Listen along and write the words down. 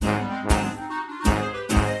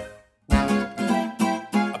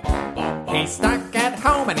He's stuck at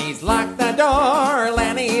home and he's locked the door.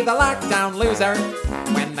 Lenny the lockdown loser.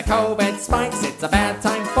 When the COVID spikes, it's a bad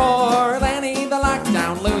time for Lenny the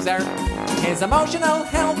lockdown loser. His emotional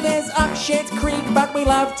health is up shit creek, but we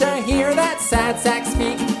love to hear that sad sack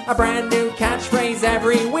speak. A brand new catchphrase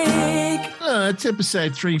every week. It's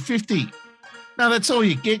episode 350. No, that's all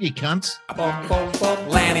you get, you cunts. Boom, boom, boom.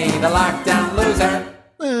 Lenny the lockdown loser.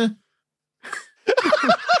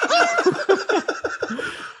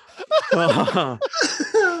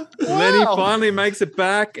 Lenny finally makes it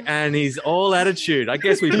back, and he's all attitude. I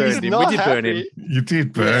guess we burned him. We did burn him. You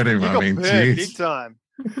did burn him. You I got mean, burned geez. big time.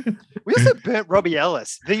 We also burnt Robbie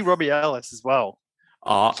Ellis, the Robbie Ellis as well.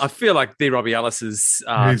 Oh, I feel like the Robbie Ellis's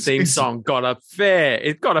theme It's- song got a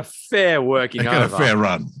fair working They got over. a fair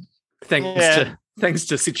run. Thanks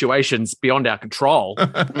to situations beyond our control.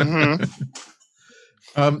 Mm-hmm.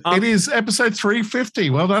 It is episode 350.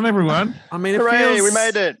 Well done, everyone. I mean, Hooray, we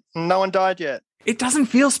made it. No one died yet. It doesn't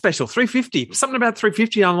feel special. 350. Something about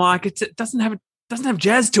 350. I'm like, it doesn't have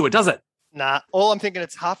jazz to it, does it? Nah, all I'm thinking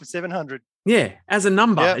it's half of 700. Yeah, as a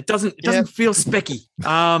number, Yep. it doesn't feel specky.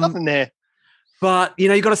 Nothing there. But you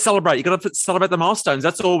got to celebrate. You got to celebrate the milestones.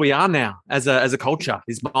 That's all we are now as a culture.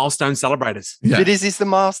 Is milestone celebrators. Yeah. It is the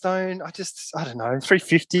milestone. I don't know.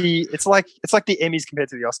 350. It's like the Emmys compared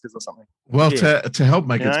to the Oscars or something. Well, Yeah. to help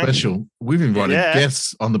make You it know? special, we've invited Yeah.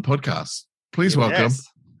 guests on the podcast. Please welcome Yes.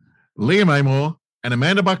 Liam Amor and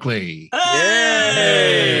Amanda Buckley.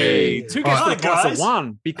 Yay! Two guests Hi, for the price of guys.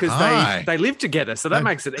 one because Hi. they live together. So that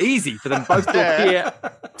makes it easy for them both to Yeah. appear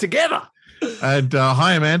together. And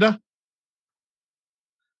hi, Amanda.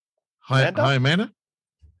 Hi, Amanda? hi, Amanda.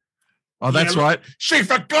 Oh, that's Yeah. right. She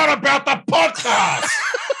forgot about the podcast.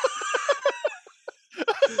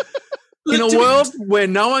 In a world where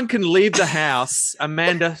no one can leave the house,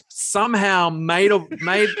 Amanda somehow made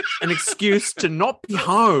an excuse to not be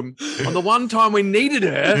home on the one time we needed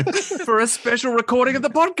her for a special recording of the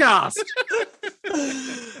podcast.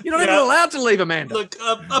 You're not even Yeah. allowed to leave, Amanda. Look,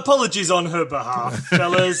 apologies on her behalf,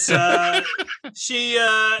 fellas. She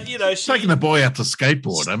Taking the boy out to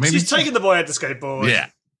skateboard. I mean, she's taking the boy out to skateboard. yeah.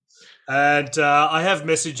 And I have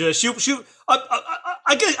messaged her.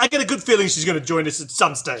 I get a good feeling she's going to join us at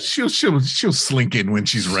some stage. She'll slink in when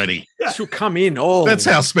she's ready. She'll come in. Oh, That's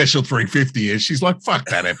how special 350 is. She's like, fuck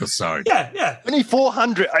that episode. Yeah. Only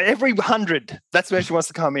 400. Every 100. That's where she wants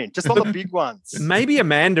to come in. Just on the big ones. maybe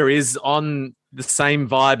Amanda is on the same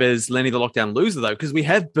vibe as Lenny the Lockdown Loser, though, because we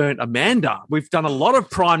have burnt Amanda. We've done a lot of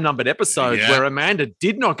prime numbered episodes Yeah. where Amanda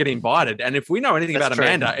did not get invited. And if we know anything That's about true.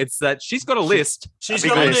 Amanda, it's that she's got a list. She's Big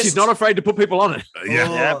got a list. And list. she's not afraid to put people on it.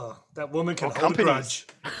 Yeah. Oh, that woman can Or hold a companies. grudge.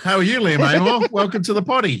 How are you, Liam Amor? Welcome to the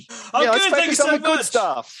potty. Oh, yeah, let's good. focus Thanks on so the good much.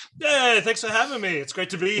 stuff. Yeah, thanks for having me. It's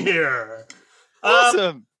great to be here.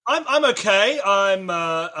 Awesome. I'm okay.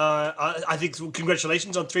 I think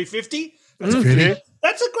congratulations on 350. That's, a, Pity.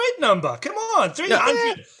 that's a great number. Come on,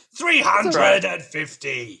 300,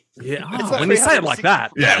 350. Yeah. It's Oh, like when you say it like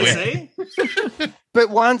that. Yeah. See? But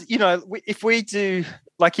once, if we do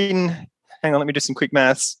hang on, let me do some quick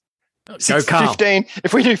maths. Go, Carl. 15.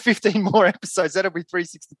 If we do 15 more episodes, that'll be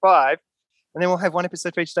 365. And then we'll have one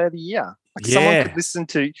episode for each day of the year. Like someone Yeah. could listen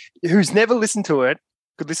to, who's never listened to it,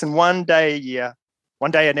 could listen one day a year,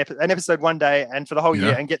 an episode one day, and for the whole Yeah.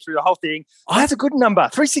 year and get through the whole thing. That's a good number.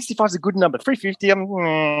 365 is a good number. 350,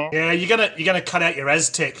 Yeah, you're gonna cut out your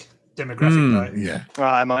Aztec demographic though. Yeah.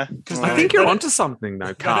 am I? I think you're onto something, though,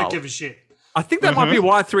 I Carl. don't give a shit. I think that might be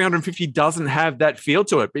why 350 doesn't have that feel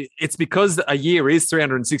to it. It's because a year is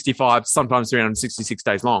 365, sometimes 366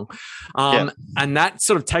 days long. And that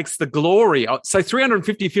sort of takes the glory. So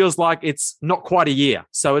 350 feels like it's not quite a year.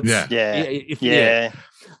 So it's, Yeah.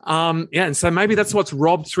 And so maybe that's what's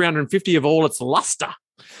robbed 350 of all its luster.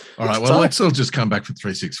 All right. Well, let's all just come back for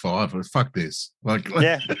 365. Fuck this. Like,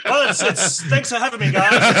 Yeah. Well, it's thanks for having me, guys.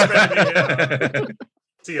 It's great to be here.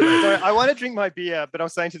 See you later. So I want to drink my beer, but I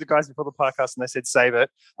was saying to the guys before the podcast, and they said save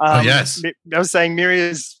it. Yes. I was saying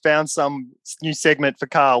Miria's found some new segment for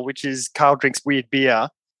Carl, which is Carl drinks weird beer.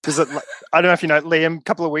 Because I don't know if you know, Liam, a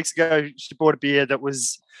couple of weeks ago, she bought a beer that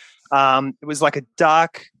was, it was like a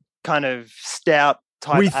dark kind of stout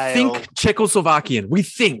type We ale. think Czechoslovakian. We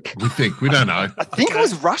think. we don't know. I think it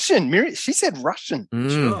was Russian. Miria, she said Russian.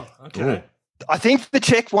 Sure. Okay. I think the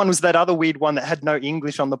Czech one was that other weird one that had no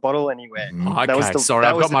English on the bottle anywhere. Mm. That was Okay, the- sorry. that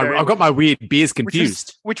I've was got the very- my weird beers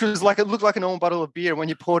confused. Which was like, it looked like a normal bottle of beer. And when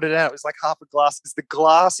you poured it out, it was like half a glass because the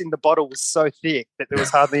glass in the bottle was so thick that there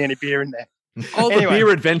was hardly any beer in there. All Anyway. the beer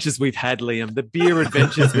adventures we've had, Liam. The beer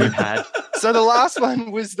adventures we've had. So the last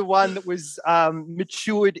one was the one that was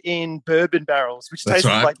matured in bourbon barrels, which That's tasted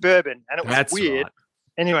right. like bourbon. And it was That's weird. right.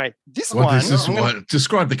 Anyway, this What one, is this I'm gonna- one?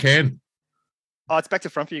 Describe the can. Oh, it's back to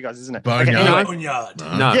front for you guys, isn't it? Boneyard. anyway. Boneyard.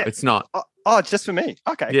 No, Yeah. it's not. Oh, just for me.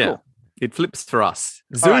 Okay, Yeah. cool. It flips for us.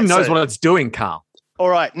 Zoom right, knows so- what it's doing, Carl. All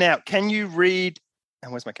right, now can you read?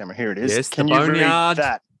 And where's my camera? Here it is. Yes, can the you read Boneyard.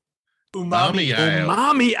 that? Umami ale.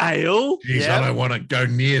 Umami ale, Jeez, Yeah. I don't want to go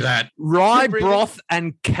near that. rye Really? broth,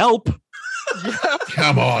 and kelp. Yeah,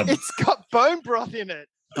 Come on. it's got bone broth in it.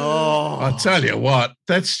 Oh, I tell you what,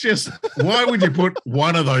 that's just, why would you put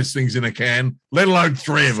one of those things in a can, let alone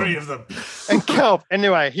three of Three them? of them. And kelp.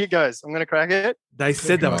 Anyway, here goes. I'm going to crack it. they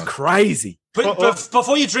said they were God. crazy. But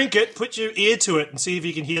before you drink it, put your ear to it and see if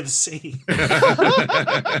you can hear the sea.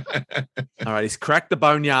 All right, he's cracked the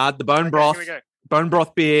boneyard, the bone broth, Here we go. bone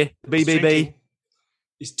broth beer, He's BBB. drinking.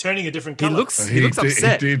 He's turning a different He color. looks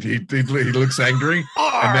upset. He looks angry,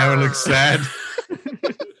 and now he looks sad.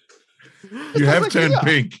 You have like turned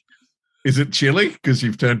beer. pink. Is it chilly? Because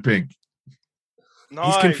you've turned pink. No,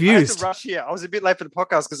 He's I had confused. to rush here. I was a bit late for the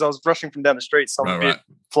podcast because I was rushing from down the street, so I'm a Right,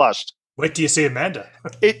 bit flushed. Wait till you see Amanda.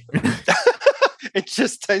 It it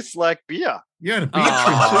just tastes like beer. You had a beer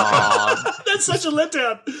Oh, That's such a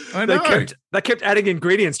letdown. I they know. kept adding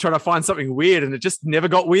ingredients, trying to find something weird, and it just never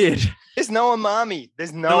got weird. There's no umami.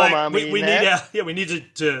 There's no But, like, umami. we in need there. we need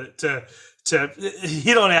to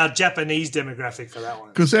hit on our Japanese demographic for that one.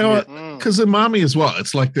 Because Mm. umami is what?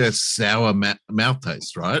 It's like their sour mouth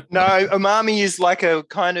taste, right? No, umami is like a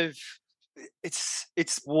kind of it's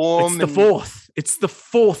warm. It's the fourth. It's the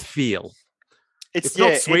fourth feel. It's yeah,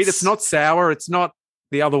 not sweet. It's not sour. It's not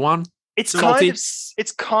the other one. It's salty.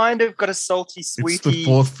 kind of got a salty, sweety. It's the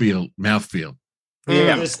fourth feel, mouth feel.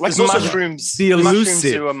 Yeah, There's like also mushrooms. the mushrooms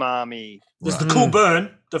elusive. to umami. There's Right. the cool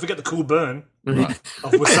burn. Don't forget the cool burn Right.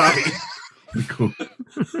 of wasabi. Cool.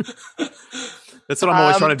 That's what I'm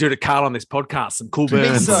always Um, trying to do to Carl on this podcast. Some cool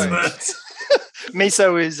burns. Miso.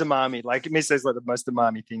 Miso is umami. Like miso is like the most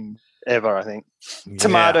umami thing ever. I think Yeah.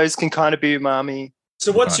 tomatoes can kind of be umami.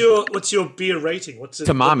 So what's Right. your beer rating? What's it?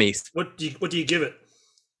 Tamamis. What do you give it?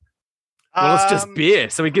 Well, it's just Um, beer,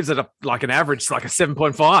 so he gives it like an average, like a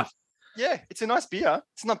 7.5. Yeah, it's a nice beer.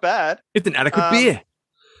 It's not bad. It's an adequate Um, beer.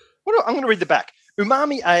 I'm going to read the back.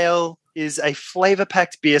 Umami Ale is a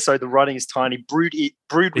flavor-packed beer, so the writing is tiny, brewed with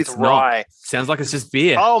It's not. rye. Sounds like it's just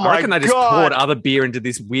beer. Oh I my reckon they just God. poured other beer into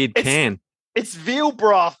this weird It's- can. It's veal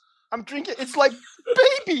broth. I'm drinking. It's like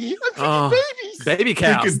baby. I'm drinking Oh, babies. Baby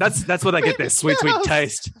cows. Freaking- That's where they get their sweet, sweet cows.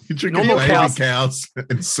 taste. You drink Normal baby cows. cows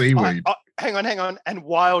and seaweed. Hang on, and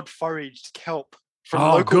wild foraged kelp from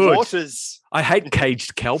Oh, local good. waters. I hate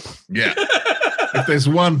caged kelp. Yeah. If there's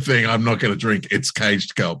one thing I'm not going to drink, it's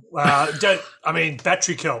caged kelp.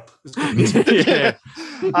 Battery kelp. Yeah.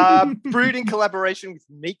 Brewed in collaboration with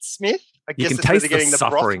Meatsmith. I You guess can that's where taste they're the getting the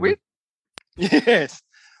suffering. broth with. Yes.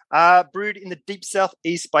 Brewed in the deep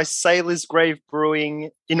southeast by Sailor's Grave Brewing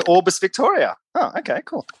in Orbis, Victoria. Oh, okay,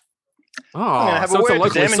 cool. I'm going to Oh, have so a it's a word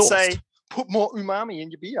with locally them and sourced. say, put more umami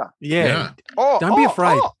in your beer. Yeah. Yeah. Oh, Don't be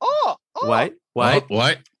afraid. Oh, Wait. Oh,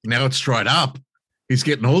 wait. Now it's straight up. He's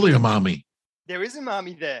getting all the umami. there is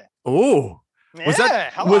umami there. Oh. Was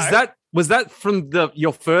Yeah, Was that from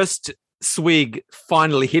your first swig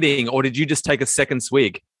finally hitting, or did you just take a second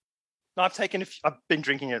swig? No, I've been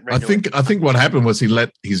drinking it I regularly. think what happened was he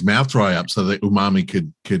let his mouth dry up so that umami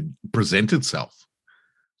could present itself.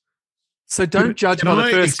 So don't judge Can by the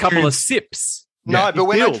I first couple of experience- sips. No, Yeah, but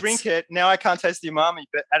when builds. I drink it, now I can't taste the umami.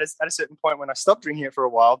 But at a certain point, when I stop drinking it for a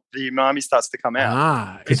while, the umami starts to come out.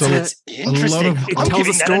 Ah, It's it's a- It's interesting. of- It I'm tells a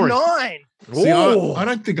giving that story. 9. See, Oh. I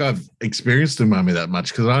don't think I've experienced umami that much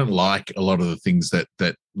because I don't like a lot of the things that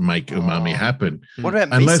make umami Oh. happen. What about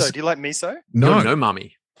Unless- miso? Do you like miso? No, no,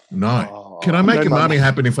 mummy. no. Oh, Can I make no umami mummy.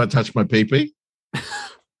 happen if I touch my pee-pee?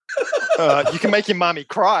 You can make your mummy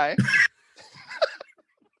cry.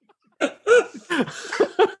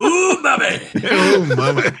 Ooh, mummy. Oh,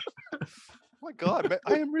 mummy. Oh my God, man,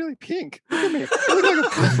 I am really pink. Look at me. I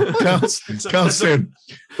look like Carl said,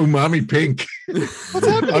 umami pink. what's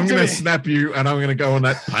happening I'm to going me? to snap you and I'm going to go on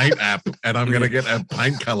that paint app and I'm going to get a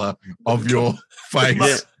paint color of your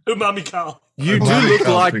face. Umami Carl. You do Umami look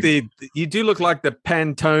Carl like pink. the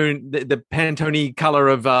Pantone the Pantone color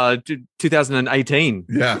of 2018.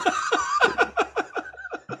 Yeah.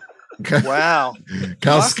 Okay. Wow.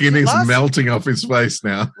 Carl's Last- skin is last- melting off his face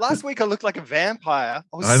now. Last week I looked like a vampire.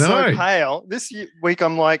 I was I so know. pale. Week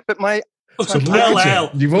I'm like, but my It's a But look pale at you. ale.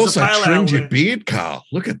 You've It's a also pale trimmed ale, your beard, Carl.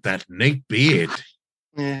 Look at that neat beard.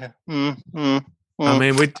 yeah. I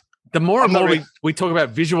mean, The more and I'm not more really- we talk about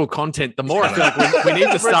visual content, the more I feel like we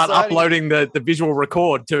need to start exciting. uploading the visual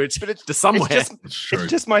record to somewhere. It's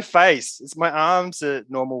just my face. It's my arms are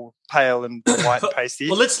normal, pale and white and pasty.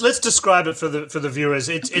 Well, let's describe it for the viewers.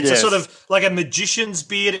 It's a Yes. sort of like a magician's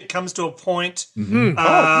beard. It comes to a point. Mhm.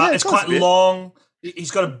 yeah, It's it comes quite a bit. long.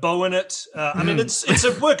 He's got a bow in it. I mean, it's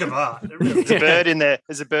a work of art. It really is. There's a bird in there.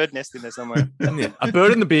 There's a bird nest in there somewhere. Yeah. A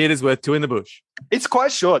bird in the beard is worth two in the bush. It's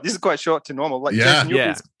quite short. This is quite short to normal. Like, Yeah. Jason,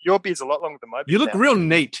 Yeah. your beard's a lot longer than my beard. You look now. real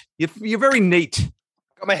neat. You're very neat.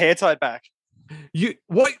 Got my hair tied back.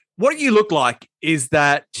 What you look like is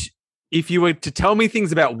that if you were to tell me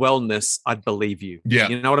things about wellness, I'd believe you. Yeah.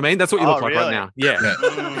 You know what I mean? That's what you Oh, look like right really? now. Yeah.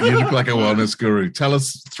 Yeah. You look like a wellness guru. Tell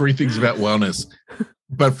us 3 things about wellness.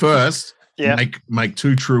 But first, Yeah. make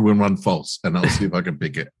 2 true and 1 false, and I'll see if I can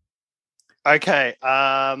pick it. Okay.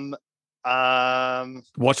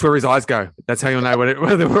 Watch where his eyes go. That's how you'll know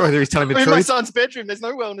whether he's telling the I'm in my truth. son's bedroom. There's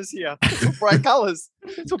no wellness here. It's all bright colours.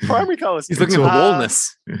 It's all primary colours. He's looking for wellness.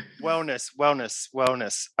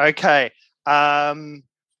 Wellness. Okay.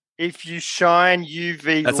 If you shine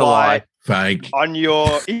UV That's a lie. light Fake. on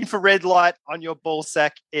your infrared light on your ball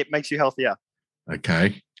sack, it makes you healthier.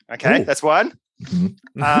 Okay. Okay, Ooh. that's one. Mhm.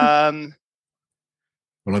 Um,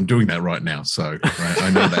 Well, I'm doing that right now, so right, I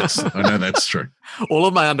know that's true. All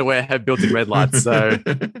of my underwear have built-in red lights, so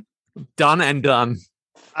done and done.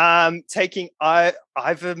 taking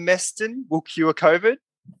ivermectin will cure COVID.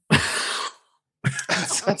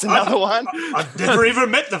 That's another one. I've never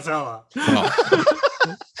even met the fella.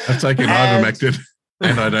 Oh, I've taken And- ivermectin,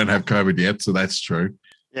 and I don't have COVID yet, so that's true.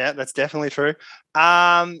 Yeah, that's definitely true.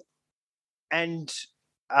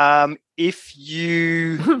 If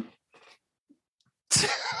you,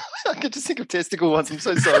 I can just think of testicle ones. I'm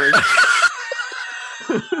so sorry.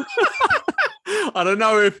 I don't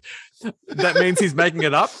know if that means he's making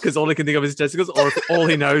it up because all he can think of is testicles, or if all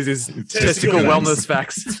he knows is testicle wellness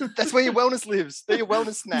facts. That's where your wellness lives. They're your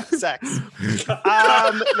wellness sacks.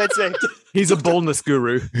 Let's see. He's a baldness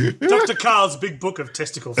guru. Dr. Carl's big book of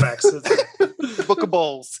testicle facts. The Book of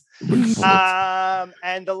Balls.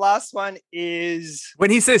 And the last one is When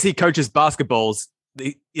he says he coaches basketballs,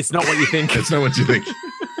 it's not what you think. That's not what you think.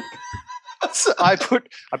 I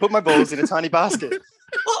put my balls in a tiny basket.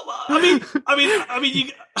 Well, I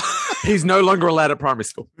mean, He's no longer allowed at primary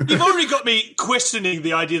school. you've already got me questioning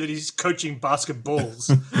the idea that he's coaching basketballs.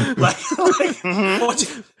 like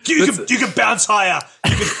what, you can bounce higher.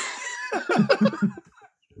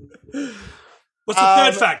 What's the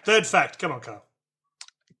third fact? Third fact. Come on, Carl.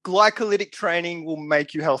 Glycolytic training will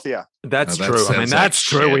make you healthier. That's Oh, that true. I mean, sounds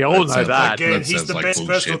that's like true. shit. We all That know sounds that. Again, that he's sounds the like best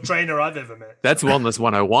personal bullshit. trainer I've ever met. That's Wellness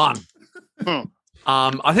 101. Hmm.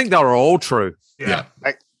 I think they were all true Yeah.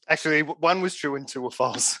 Actually, one was true and 2 were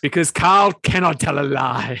false, because Carl cannot tell a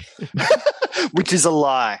lie. which is a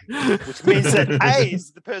lie. Which means that A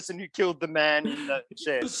is the person who killed the man in the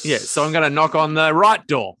shed, Yeah, so I'm going to knock on the right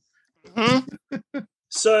door.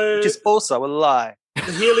 So which is also a lie.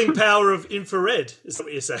 the healing power of infrared is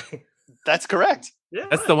what you're saying. That's correct. Yeah.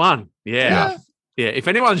 That's the one. Yeah. Yeah. If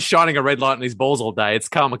anyone's shining a red light on his balls all day, it's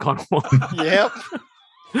Carl McConnell. Yep.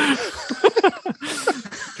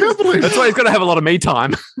 Can't believe That's why he's got to have a lot of me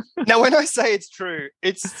time. Now, when I say it's true,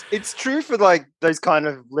 it's true for like those kind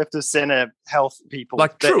of left of center health people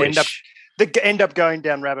Like that true-ish. end up going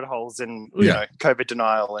down rabbit holes and you Yeah. know COVID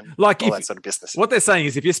denial and Like all if, that sort of business. what they're saying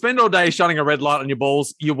is if you spend all day shining a red light on your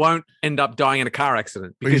balls, you won't end up dying in a car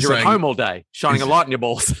accident What because you're you're at saying- home all day shining a light on your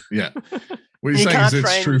balls. Yeah. What You you're saying is can't it's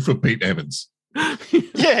train- true for Pete Evans.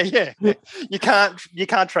 Yeah. You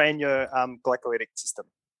can't train your glycolytic system.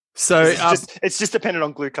 So It's just dependent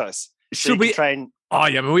on glucose. So should you we? can train? Oh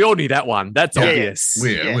yeah, I mean, we all knew that one. That's Yeah. obvious.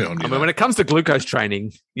 We Yeah. all knew I mean, that. when it comes to glucose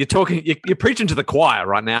training, you're preaching to the choir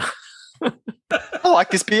right now. I like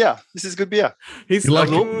this beer. This is good beer. He's You like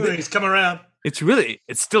like, Ooh, he's come around. it's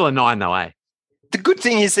still a 9 though, eh? The good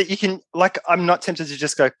thing is that you can, like, I'm not tempted to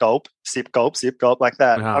just go gulp, sip, gulp like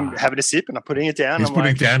that. Ah. I'm having a sip and I'm putting it down. He's I'm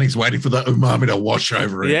putting like, it down. He's waiting for the umami to wash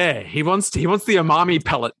over it. Yeah, he wants the umami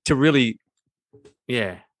pellet to really,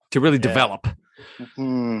 develop.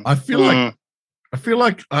 I feel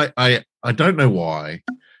like I don't know why,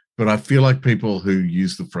 but I feel like people who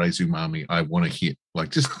use the phrase umami, I want to hit. Like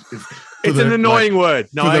just It's an annoying word.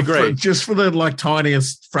 No, I agree. Just for the like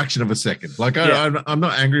tiniest fraction of a second. Like I'm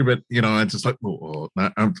not angry, but you know, I'm just like,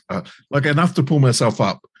 I'm like enough to pull myself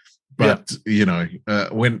up. But you know,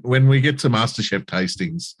 when we get to MasterChef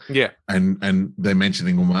tastings, and they're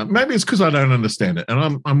mentioning umami, maybe it's because I don't understand it,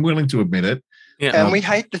 and I'm willing to admit it. Yeah, and we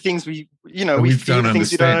hate the things we feel don't the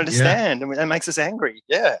things we don't understand. understand, and it makes us angry.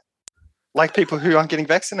 Yeah, like people who aren't getting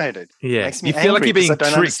vaccinated. yeah. Makes me You feel like angry you're being 'cause I don't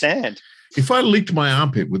tricked. understand. If I licked my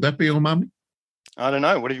armpit, would that be umami? I don't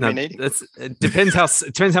know. What have you No, been eating? it depends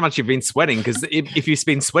how much you've been sweating. Because if you've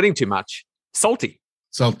been sweating too much, salty.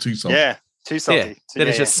 Too salty. Yeah, too salty. Yeah, then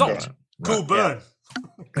it's just salt. Cool burn.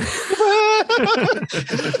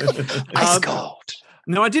 Ice cold.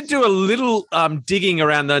 No, I did do a little digging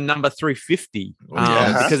around the number 350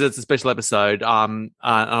 yes. because it's a special episode. And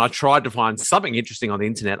I tried to find something interesting on the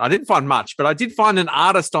internet. I didn't find much, but I did find an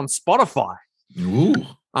artist on Spotify Ooh,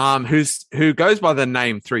 who goes by the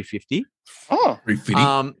name 350. Oh,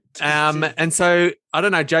 350. And so I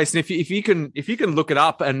don't know, Jason, if you can look it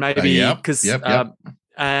up and maybe because Yep.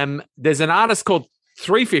 there's an artist called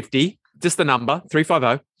 350, just the number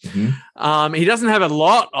 350. Mhm. He doesn't have a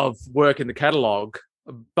lot of work in the catalog,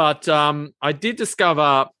 but I did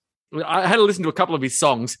discover. I had to listen to a couple of his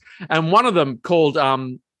songs, and one of them called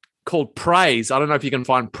Praise. I don't know if you can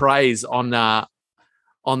find Praise on there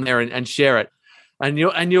and share it, and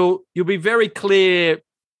you'll be very clear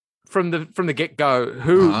from the get go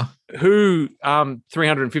who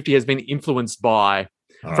 350 has been influenced by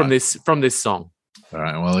from this song. All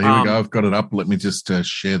right. Well, here we go. I've got it up. Let me just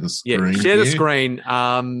share the screen. Yeah, share the screen.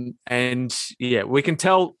 And we can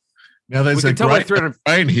tell. Now, there's we a can tell great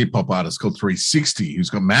by hip hop artist called 360 who's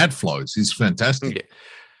got mad flows. He's fantastic. Yeah.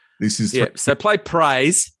 This is So play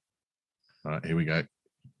Praise. All right. Here we go.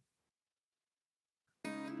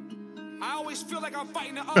 I always feel like I'm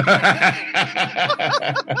fighting the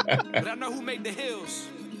but I know who made the hills.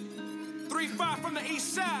 3-5 from the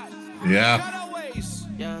east side. Yeah. Not always.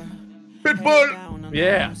 Yeah. Pitbull.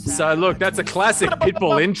 Yeah. So look, that's a classic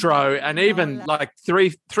Pitbull intro, and even like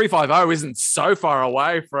 350 isn't so far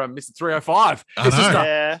away from Mr. 305.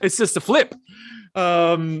 It's just a flip.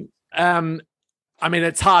 I mean,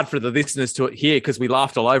 it's hard for the listeners to hear because we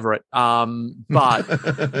laughed all over it.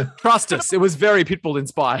 But trust us, it was very Pitbull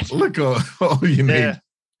inspired. Look, all you need. Yeah.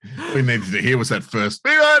 All you needed to hear was that first,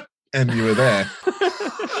 and you were there.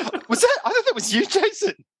 Was that? I thought that was you,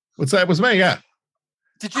 Jason. What's that? It was me, yeah.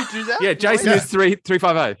 Did you do that? Yeah, Jason is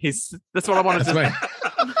 350. That's what I wanted That's to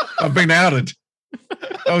me. I've been outed.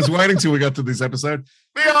 I was waiting till we got to this episode.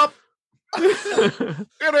 Be up.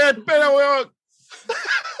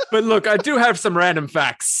 But look, I do have some random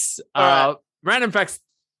facts. All right. Random facts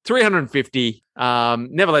 350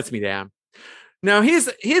 never lets me down. Now, here's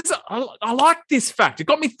I like this fact. It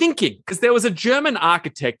got me thinking because there was a German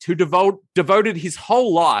architect who devoted his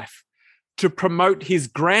whole life to promote his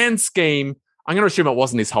grand scheme. I'm going to assume it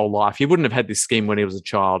wasn't his whole life. He wouldn't have had this scheme when he was a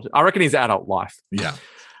child. I reckon his adult life. Yeah.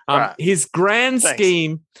 Right. His grand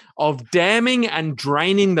scheme of damming and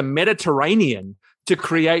draining the Mediterranean to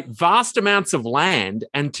create vast amounts of land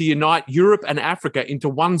and to unite Europe and Africa into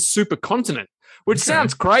one supercontinent, which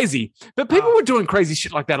sounds crazy, but people were doing crazy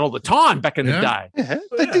shit like that all the time back in the day. Yeah.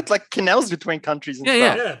 They did like canals between countries and stuff.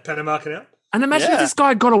 Yeah, Panama Canal. And imagine if this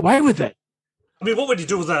guy got away with it. I mean, what would he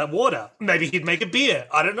do with that water? Maybe he'd make a beer.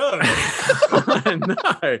 I don't know.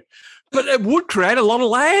 No, but it would create a lot of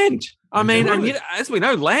land. I mean, and as we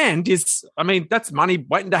know, land is, that's money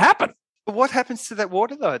waiting to happen. But what happens to that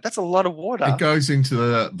water, though? That's a lot of water. It goes into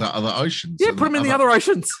the other oceans. Yeah, put them in the other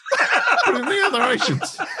oceans. Put them in the other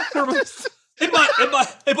oceans.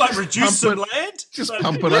 It might reduce some land. Just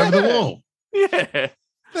pump it over the wall. Yeah.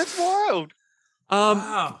 That's wild.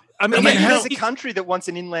 Wow. I mean, Maybe how- there's a country that wants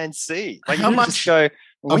an inland sea. Like, How you much just go,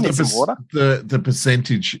 we Of need some water. the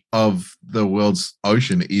percentage of the world's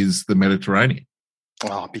ocean is the Mediterranean.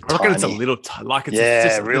 Oh, big I reckon tiny. it's a little, it's yeah,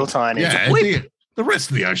 just a real little- tiny. Yeah, the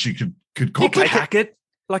rest of the ocean could You copy could it. hack it.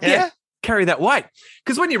 Like, carry that weight.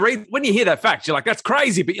 Because when you hear that fact, you're like, that's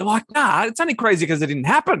crazy. But you're like, nah, it's only crazy because it didn't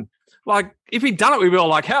happen. Like, if he'd done it, we'd be all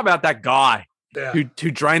like, how about that guy who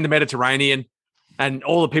drained the Mediterranean and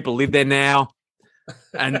all the people live there now?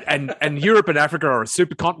 And Europe and Africa are a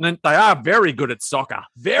supercontinent. They are very good at soccer.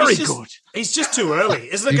 Very good. It's just too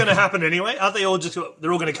early. Isn't it going to happen anyway? Aren't they all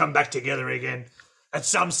they're all going to come back together again at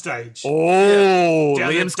some stage? Oh,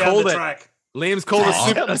 Down Liam's the called it. track. Liam's called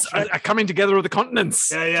a coming together of the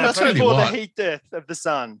continents. Yeah. Just tell you before the what. heat death of the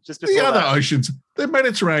sun. Just before The other that. oceans, the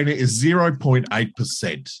Mediterranean is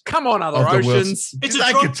 0.8%. Come on, other of the world's- oceans. It's a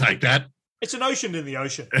They drop- could take that. It's an ocean in the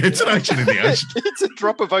ocean. It's an ocean in the ocean. It's a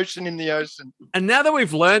drop of ocean in the ocean. And now that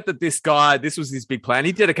we've learned that this guy, this was his big plan,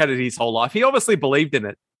 he dedicated his whole life. He obviously believed in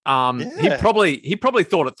it. He probably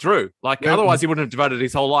thought it through. Like, otherwise he wouldn't have devoted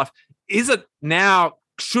his whole life. Is it now?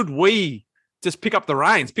 Should we just pick up the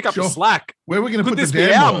reins, pick up the slack? Where are we going to Could put this the be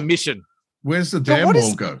dam our wall? mission? Where's the But dam what wall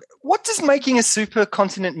is- go? What does making a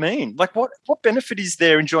supercontinent mean? Like, what benefit is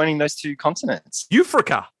there in joining those two continents?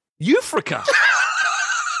 Eufrica.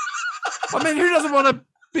 I mean, who doesn't want to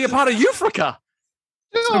be a part of Eufrica?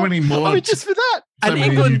 So many more. I mean, just for that. so And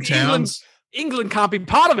many new towns. England can't be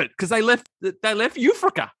part of it because they left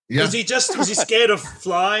Ufrica. Yeah. Was he scared of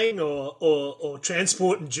flying or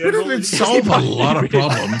transport in general? Wouldn't it solve a lot of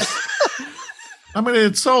problems? I mean,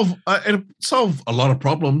 it'd solve a lot of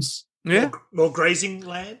problems. Yeah. More grazing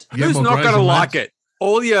land? Yeah, Who's more not going to grazing like lands.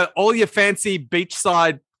 it? All your fancy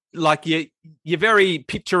beachside, like your very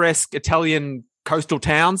picturesque Italian coastal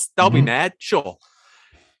towns, they'll be Mhm. mad. Sure.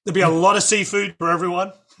 There'd be a lot of seafood for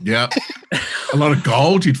everyone. Yeah. A lot of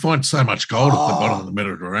gold. You'd find so much gold at the bottom of the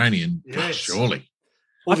Mediterranean. Yes. Surely.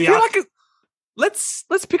 All I the feel ar- like let's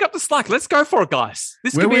pick up the slack. Let's go for it, guys.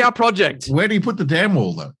 This Where could be we- our project. Where do you put the dam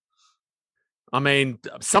wall, though? I mean,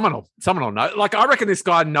 someone will know. Like, I reckon this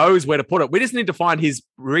guy knows where to put it. We just need to find his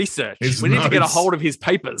research. His we need to get a notes. hold of his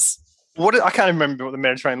papers. I can't remember what the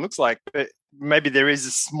Mediterranean looks like, but maybe there is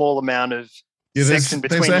a small amount of Yeah, there's- section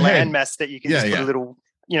there's between a head. landmass that you can Yeah, just put yeah. a little,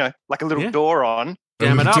 like a little Yeah. door on.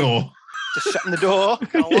 Damn Over it the up. door. Just shutting the door.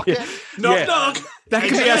 Kind of lock it. knock, Yeah. knock. That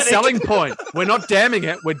can be our Gigantic. selling point. We're not damming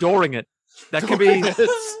it. We're dooring it. That can be.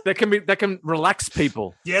 That can relax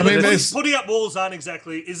people. Yeah, I mean, look, there's- putting up walls isn't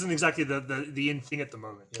exactly the in thing at the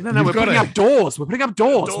moment. Yeah. No, we're You've putting gotta- up doors. We're putting up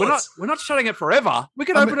doors. Doors. We're not shutting it forever. We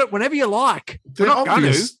can I open it whenever you like. The We're not going to.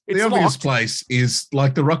 obvious, It's the obvious locked. place is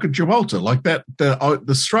like the Rock of Gibraltar, like that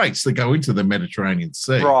the straits that go into the Mediterranean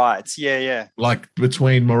Sea, Right. Yeah. like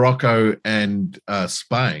between Morocco and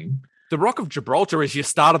Spain. The Rock of Gibraltar is your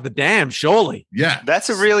start of the dam, surely. Yeah, That's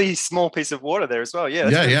a really small piece of water there as well. Yeah.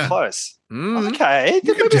 That's Yeah, pretty yeah. close. Mm, Okay. You Then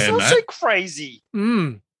can maybe it's dam not so that. crazy.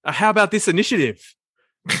 How about this initiative?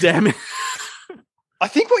 Damn it. I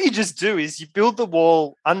think what you just do is you build the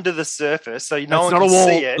wall under the surface so no That's one not a can wall.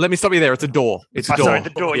 see it. Let me stop you there. It's a door. It's a Oh, door. sorry, the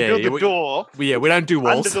door. You build the door We don't do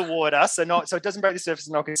under walls. the water so it doesn't break the surface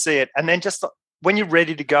and no one can see it. And then just when you're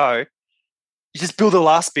ready to go, you just build the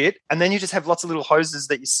last bit, and then you just have lots of little hoses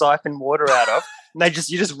that you siphon water out of, and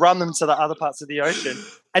you just run them to the other parts of the ocean,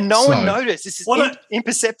 and no one So- noticed. This is What a-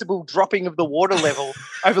 imperceptible dropping of the water level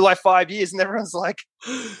over like 5 years, and everyone's like,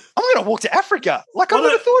 "I'm going to walk to Africa." Like I What would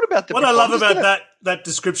I- have thought about that. What I before. love I'm just about gonna- that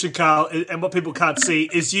description, Carl, and what people can't see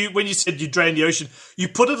is when you said you drain the ocean, you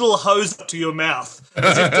put a little hose up to your mouth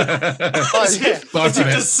as if to, Oh, yeah. as if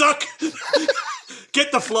to suck,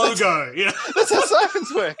 get the flow going. Yeah, That's how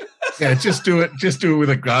siphons work. yeah. Just do it with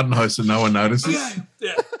a garden hose so no one notices.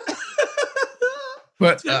 yeah.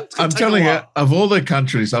 But It's gonna I'm take a telling you, while. of all the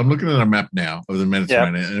countries, I'm looking at a map now of the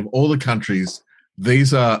Mediterranean, and of all the countries,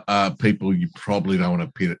 these are people you probably don't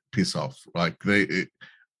want to piss off. Like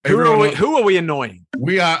Who are we annoying?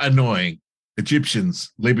 we are annoying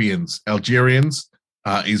Egyptians, Libyans, Algerians,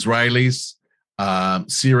 Israelis,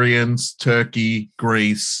 Syrians, Turkey,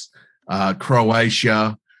 Greece,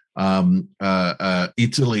 Croatia,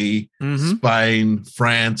 Italy, Mhm. Spain,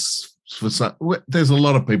 France. There's a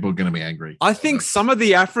lot of people going to be angry. I think some of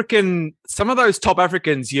those top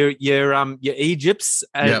Africans, your Egypts,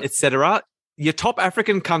 Yep. etc., your top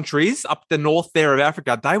African countries up the north there of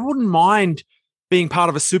Africa, they wouldn't mind being part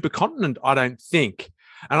of a supercontinent, I don't think.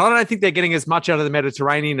 And I don't think they're getting as much out of the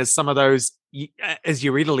Mediterranean as some of those, as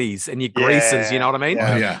your Italies and your Greeces, you know what I mean?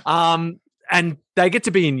 Oh, yeah. And they get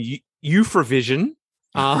to be in Euphovision.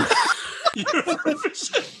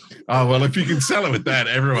 Oh, well, if you can sell it with that,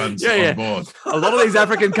 everyone's Yeah, yeah. on board. A lot of these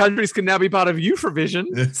African countries can now be part of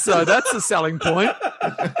Euphovision, so that's a selling point.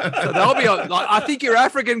 So they'll be on. Like, I think your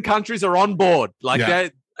African countries are on board. Yeah.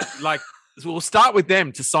 We'll start with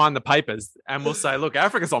them to sign the papers, and we'll say, look,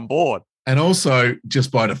 Africa's on board. And also,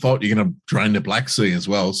 just by default, you're going to drain the Black Sea as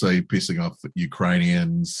well. So you're pissing off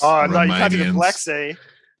Ukrainians, Oh no, you can't do the Romanians. Black Sea.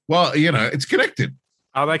 Well, it's connected.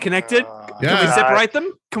 Are they connected? Yeah. Can we separate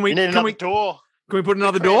them? Can we? You need Can another we? door. Can we put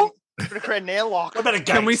another door? Going to create an airlock. What about a gate?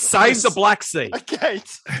 Can we save the Black Sea? A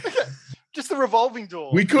gate. Just the revolving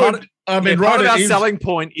door. We Part could. I mean, part right of our at selling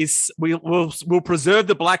point is we'll preserve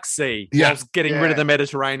the Black Sea Yeah. whilst getting rid of the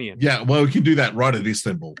Mediterranean. Yeah, well, we can do that right at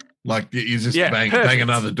Istanbul. Like you just Yeah, bang perfect.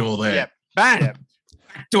 another door there. Yep. Bang! Yep.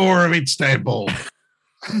 Door of Istanbul.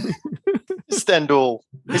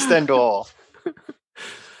 Istanbul.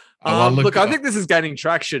 Well, Look, I think this is gaining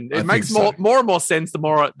traction. I It makes think so. more and more sense the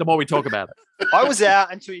more we talk about it. I was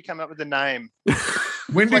out until you came up with the name.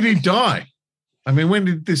 When did he die? I mean, when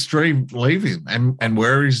did this dream leave him? And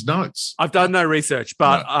where are his notes? I've done no research,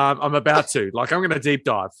 but I'm about to. Like, I'm going to deep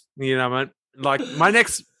dive. You know, man. Like my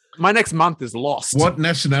next month is lost. What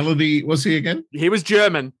nationality was he again? He was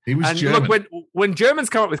German. He was And German. look, when Germans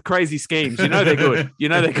come up with crazy schemes, you know they're good. You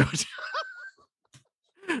know they're good.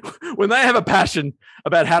 When they have a passion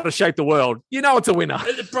about how to shape the world, you know it's a winner.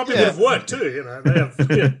 It probably would have worked too. They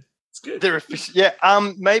have. It's good. They're efficient. Yeah.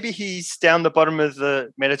 Maybe he's down the bottom of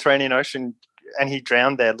the Mediterranean Ocean, and he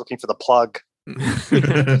drowned there looking for the plug.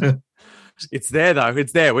 It's there though.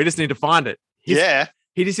 It's there. We just need to find it. Yeah.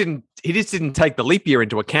 He just didn't take the leap year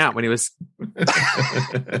into account when he was.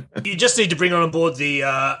 You just need to bring on board the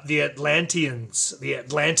Atlanteans, the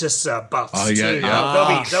Atlantis buffs. Oh, yeah, too.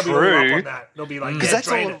 yeah. They'll be all up on that. They'll be like, Because yeah, that's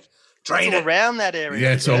all, drain all it. around that area.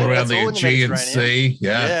 Yeah, it's all around that's the all in Aegean Mediterranean. Sea.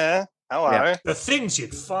 Yeah. Yeah. Hello. Yeah. The things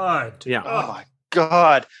you'd find. Yeah. Oh my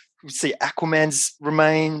God. We see Aquaman's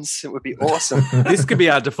remains. It would be awesome. This could be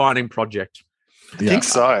our defining project. I think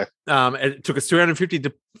so. It took us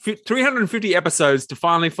 350 episodes to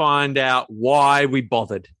finally find out why we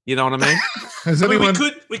bothered. You know what I mean? Has I mean,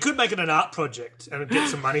 anyone? we could make it an art project and get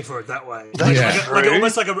some money for it that way. Yeah. Like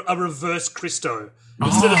almost like a reverse Christo.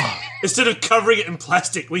 Instead of covering it in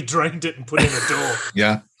plastic, we drained it and put in a door.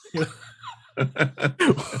 Yeah.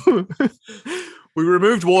 We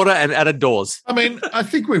removed water and added doors. I mean, I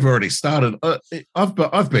think we've already started.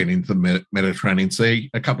 I've been into the Mediterranean Sea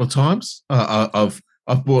a couple of times. I've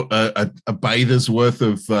bought a bather's worth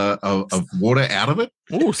of water out of it.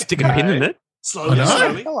 Oh, stick a pin in it. Slowly, I know.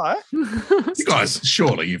 slowly. Hello. You guys,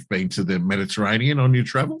 surely you've been to the Mediterranean on your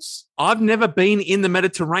travels? I've never been in the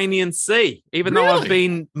Mediterranean Sea, even though I've Really?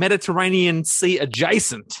 been Mediterranean Sea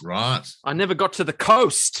adjacent. Right. I never got to the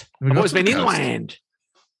coast. Never I've got always to the been coast. inland.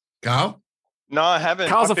 Carl, No, I haven't.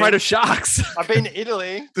 Carl's I've afraid been, of sharks. I've been to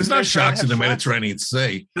Italy. there's no sharks in the Mediterranean. Mediterranean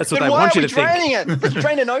Sea. That's what Then they why want are you we to think. draining it? Let's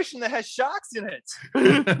drain an ocean that has sharks in it.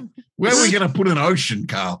 Where are we going to put an ocean,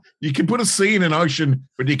 Carl? You can put a sea in an ocean,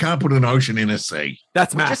 but you can't put an ocean in a sea.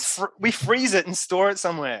 That's We maths. just we freeze it and store it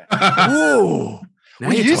somewhere. Ooh. Now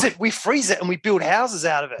We you're use talking. it, we freeze it, and we build houses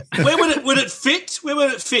out of it. Where would it fit? Where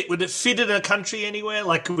would it fit? Would it fit in a country anywhere?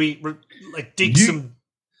 Like could we dig You- some?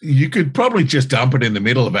 You could probably just dump it in the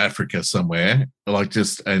middle of Africa somewhere, take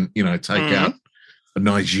out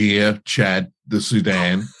Nigeria, Chad, the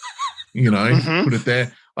Sudan, Mhm. put it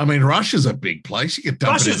there. I mean, Russia's a big place. You could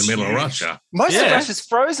dump it in the Russia's middle of huge. Russia. Most Yeah. of Russia's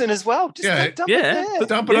frozen as well. Just Yeah, dump yeah. it there.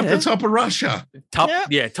 Dump it up Yeah. the top of Russia. Top,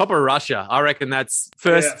 Yeah. top of Russia. I reckon that's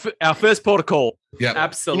our first port of call. Yeah. You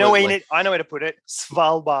Absolutely. know where you need? I know where to put it.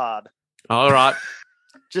 Svalbard. All right.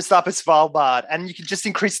 Just up at Svalbard, and you can just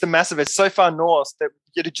increase the mass of it so far north that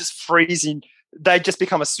it'd just freeze in. They'd just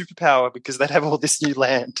become a superpower because they'd have all this new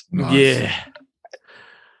land. Nice. Yeah.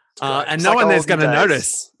 And It's no like one there's olden going to days.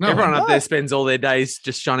 notice. No. Everyone up No. there spends all their days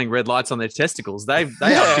just shining red lights on their testicles. They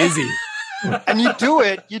Yeah. are busy. And you do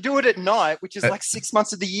it at night, which is like 6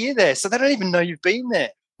 months of the year there. So they don't even know you've been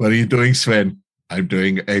there. What are you doing, Sven? I'm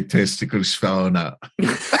doing a testicle sauna.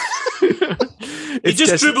 It's You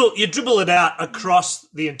just dribble it out across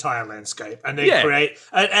the entire landscape, and then Yeah. create.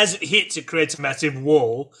 And as it hits, it creates a massive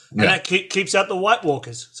wall, and Yeah. that keeps out the White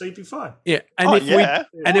Walkers. So you'd be fine. Yeah, and Oh, if yeah.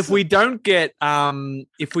 if we don't get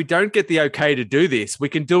the okay to do this, we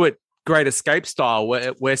can do it Great Escape style,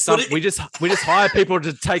 where we just hire people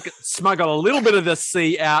to smuggle a little bit of the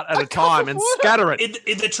sea out at a time and scatter it.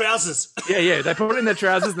 In the trousers. Yeah, they put it in their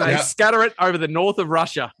trousers and they Yeah. scatter it over the north of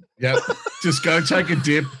Russia. Yep. Just go take a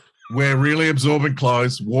dip, wear really absorbent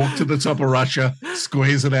clothes, walk to the top of Russia,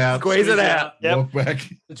 squeeze it out, Squeeze it out. Yep. walk back.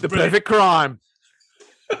 It's The brilliant. perfect crime.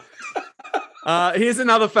 Here's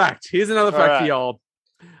another fact. For right. you,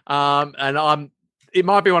 it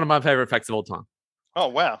might be one of my favorite facts of all time. Oh,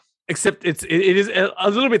 wow. Except it is a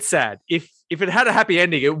little bit sad. If it had a happy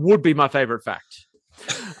ending, it would be my favorite fact.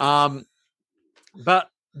 But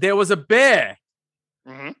there was a bear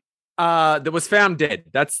Mhm. that was found dead.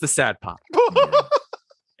 That's the sad part.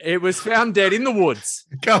 It was found dead in the woods.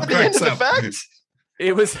 Go At the end of the great fact,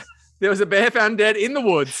 There was a bear found dead in the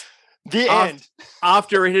woods the Ah. end.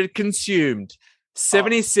 after it had consumed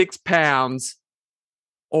 76 pounds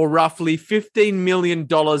or roughly $15 million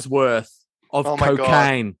worth of Oh my God.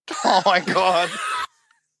 cocaine. Oh, my God.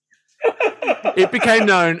 It became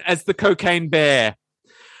known as the cocaine bear.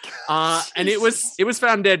 And it was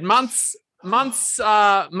found dead months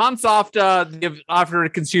after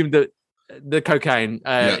it consumed the cocaine.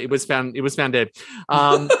 Yeah. It was found dead.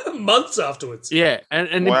 Months afterwards. Yeah, and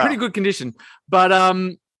in Wow. pretty good condition. But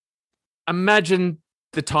imagine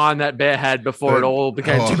the time that bear had before it all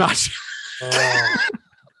became Oh. too much.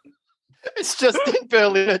 It's just in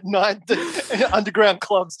Berlin at night, the underground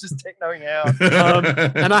clubs just technoing out.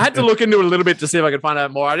 And I had to look into it a little bit to see if I could find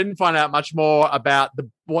out more. I didn't find out much more about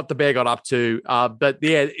what the bear got up to. But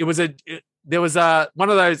yeah, there was one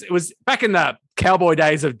of those. It was back in the cowboy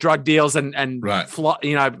days of drug deals and Right.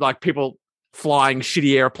 like people flying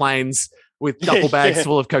shitty airplanes with duffel bags Yeah.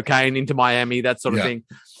 full of cocaine into Miami, that sort of Yeah. thing.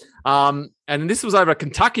 And this was over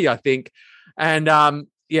Kentucky, I think. And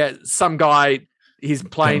some guy, his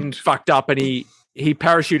plane fucked up and he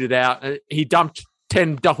parachuted out. He dumped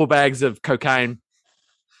 10 duffel bags of cocaine.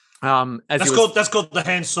 That's called the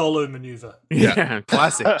Han Solo maneuver. Yeah,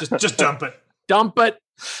 classic. Just dump it. Dump it.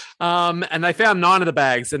 And they found 9 of the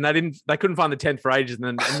bags, and they couldn't find the 10th for ages.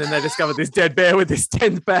 And then they discovered this dead bear with this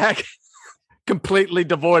 10th bag, completely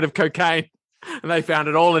devoid of cocaine. And they found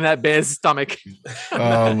it all in that bear's stomach.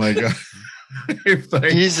 Oh my god!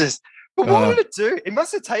 Jesus. But what did it do? It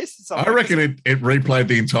must have tasted something. I reckon it replayed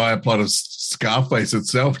the entire plot of Scarface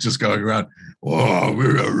itself, just going around. Oh,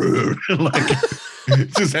 like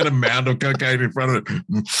it just had a mound of cocaine in front of it.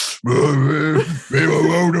 We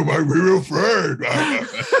were afraid.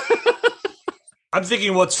 I'm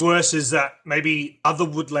thinking what's worse is that maybe other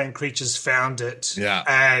woodland creatures found it,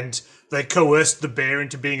 and they coerced the bear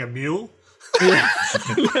into being a mule. Yeah.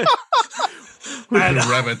 And, the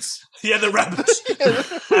rabbits. Yeah, the rabbits.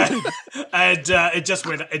 and it just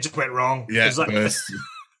went wrong. Yeah, it was like,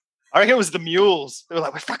 I reckon it was the mules. They were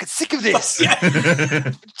like, we're fucking sick of this.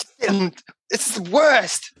 And it's the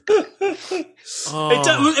worst.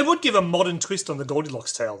 It would give a modern twist on the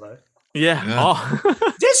Goldilocks tale, though. Yeah. Oh.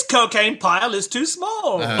 This cocaine pile is too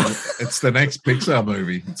small. It's the next Pixar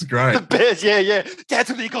movie. It's great. The bears, yeah. Dance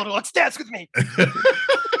with me, Goldilocks. Dance with me.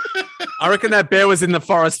 I reckon that bear was in the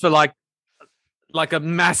forest for like a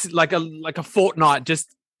massive, like a fortnight,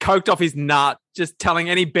 just coked off his nut, just telling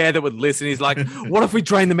any bear that would listen. He's like, "What if we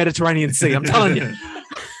drain the Mediterranean Sea? I'm telling you,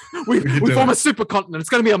 we form a supercontinent. It's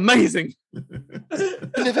going to be amazing." I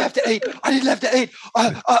never have to eat. I didn't have to eat.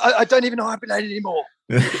 I don't even hibernate anymore.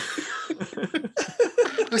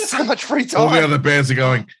 There's so much free time. All the other bears are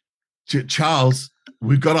going, Charles,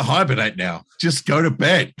 we've got to hibernate now. Just go to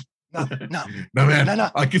bed. No, man. No.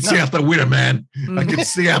 I can see out the winter, man. I can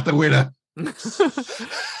see out the winter.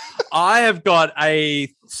 I have got a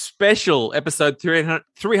special episode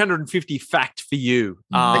 350 fact for you.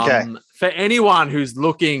 Okay. For anyone who's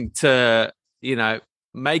looking to,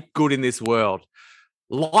 make good in this world.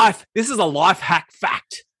 This is a life hack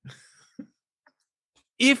fact.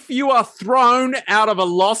 If you are thrown out of a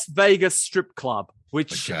Las Vegas strip club,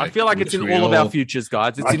 which I feel like it's in all of our futures,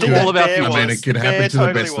 guys. It's in all of our futures. I mean, it could happen to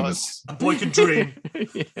the best of us. A boy can dream.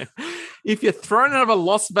 Yeah. If you're thrown out of a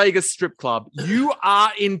Las Vegas strip club, you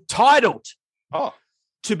are entitled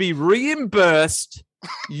to be reimbursed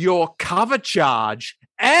your cover charge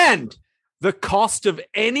and the cost of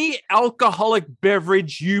any alcoholic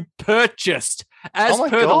beverage you purchased as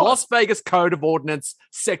per the Las Vegas Code of Ordinance,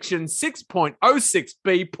 section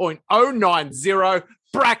 6.06B.090,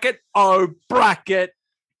 bracket O, bracket,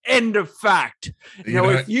 end of fact. Now,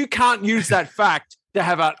 if you can't use that fact to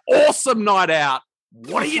have an awesome night out,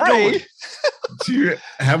 what are you doing?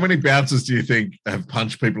 How many bouncers do you think have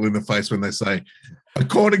punched people in the face when they say,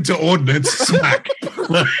 according to ordinance, smack?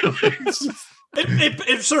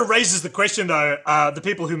 It sort of raises the question, though. The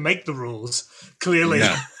people who make the rules clearly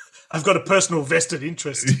have got a personal vested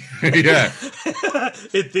interest. Yeah,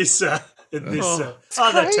 in this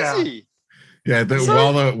crazy. town. Yeah,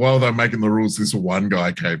 while they're making the rules, this one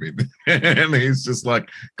guy came in and he's just like,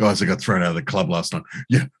 guys, I got thrown out of the club last night.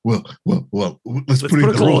 Yeah, well, let's put in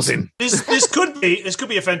the rules in. This could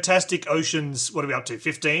be a fantastic Oceans. What are we up to?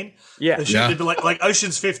 15? Yeah. It should be like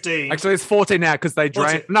Oceans 15. Actually, it's 14 now because they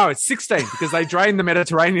drained. No, it's 16 because they drained the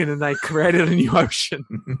Mediterranean and they created a new ocean.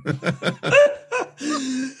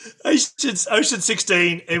 Ocean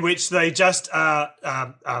 16, in which they just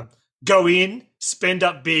go in, spend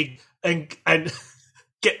up big, and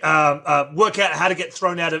get work out how to get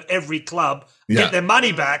thrown out of every club, get their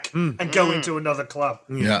money back, and go into another club.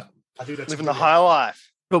 Yeah, I think that's living the high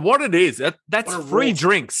life. But what it is, that's free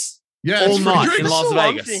drinks. Yeah, all night drinks. in Las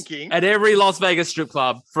Vegas. At every Las Vegas strip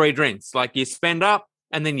club, free drinks. Like you spend up,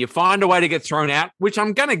 and then you find a way to get thrown out, which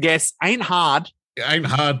I'm gonna guess ain't hard. It ain't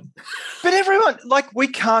hard. But everyone, we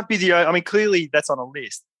can't be the. I mean, clearly that's on a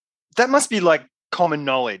list. That must be like common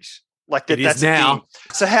knowledge. Like that. That's now. A thing.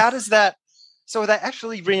 So how does that? So are they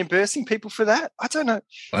actually reimbursing people for that? I don't know.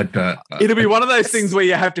 It'll be one of those things where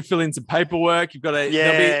you have to fill in some paperwork. You've got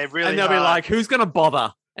to, really, and they'll be like, "Who's going to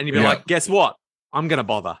bother?" And you'll be like, "Guess what? I'm going to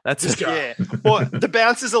bother." That's it. Yeah. Or the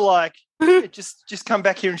bouncers are like, "Just come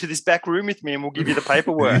back here into this back room with me, and we'll give you the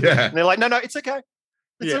paperwork." Yeah. And they're like, "No, it's okay.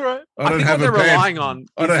 It's all right." I think what they're relying on.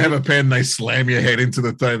 I don't have a pen. They slam your head into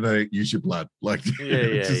the thing. They use your blood. Like,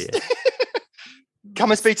 yeah.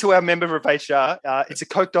 Come and speak to our member of HR. It's a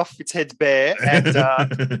coked off its head's bare.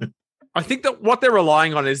 And I think that what they're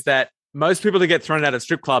relying on is that most people that get thrown out of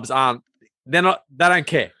strip clubs they don't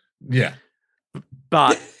care. Yeah.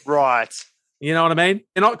 But right. You know what I mean?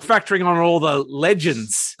 They're not factoring on all the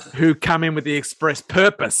legends who come in with the express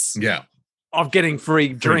purpose of getting free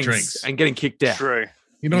drinks and getting kicked out. True.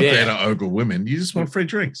 You're not Yeah. there to ogle women. You just want free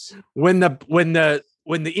drinks. When the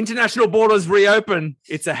international borders reopen,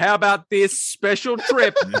 it's a how about this special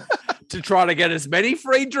trip to try to get as many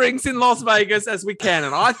free drinks in Las Vegas as we can.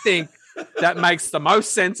 And I think that makes the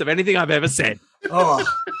most sense of anything I've ever said. Oh,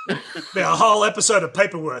 be a whole episode of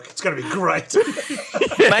paperwork. It's going to be great.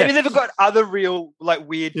 Maybe they've got other real like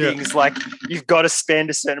weird things, like you've got to spend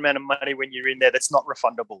a certain amount of money when you're in there that's not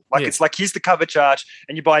refundable. Like it's like here's the cover charge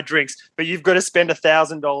and you buy drinks, but you've got to spend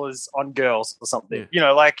 $1,000 on girls or something. Yeah. You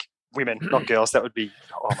know, like women, not girls. That would be.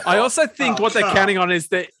 Oh my God. I also think what they're Carl. counting on is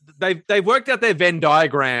that they've worked out their Venn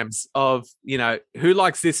diagrams of, you know, who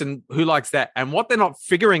likes this and who likes that. And what they're not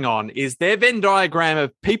figuring on is their Venn diagram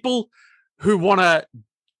of people who want to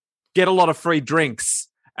get a lot of free drinks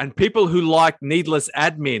and people who like needless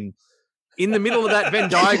admin. In the middle of that Venn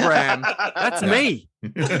diagram, that's me.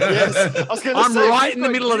 Yes, I was gonna I'm say, right in the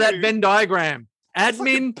people middle of that you. Venn diagram.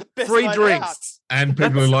 Admin, best free night drinks. And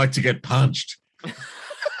people who like to get punched. I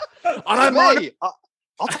don't mind. Hey,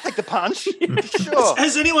 I'll take the punch. Sure.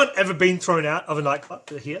 Has anyone ever been thrown out of a nightclub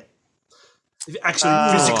here? Have you actually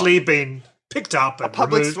Oh. physically been picked up and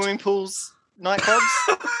Public removed? swimming pools, nightclubs.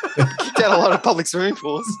 Kicked out a lot of public swimming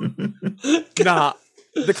pools. Nah.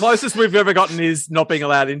 The closest we've ever gotten is not being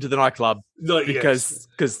allowed into the nightclub Not yet. because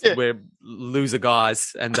Yeah. we're loser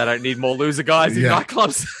guys and they don't need more loser guys in Yeah.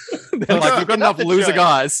 nightclubs. They're like, we've got enough the loser joke.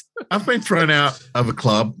 guys. I've been thrown out of a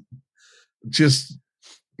club. Just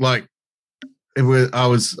like it was. I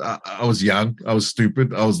was young. I was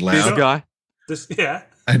stupid. I was Loser loud. guy. This, yeah.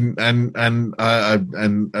 And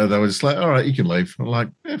they were just like, all right, you can leave. I'm like,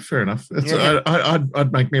 yeah, fair enough. Yeah.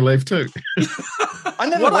 I'd make me leave too. I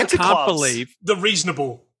never What I went to can't clubs. believe, The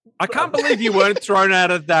reasonable. I can't believe you weren't thrown out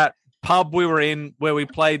of that pub we were in where we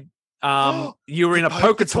played. You were in a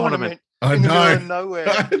poker tournament. I in the middle know. of nowhere.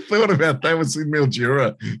 I thought about that. Was in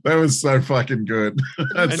Mildura. That was so fucking good.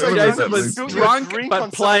 And So Jason was stupid. drunk, Drink but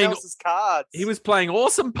on someone playing- else's cards. He was playing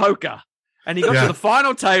awesome poker and he got Yeah. to the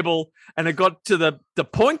final table and it got to the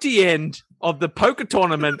pointy end of the poker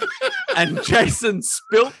tournament and Jason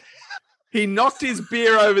spilt. He knocked his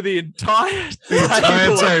beer over the entire The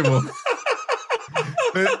entire table. table.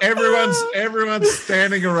 Everyone's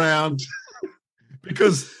standing around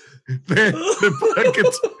because the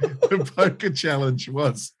poker challenge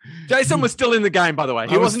was. Jason was still in the game, by the way.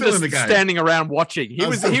 He I was wasn't still just in the game. standing around watching. He I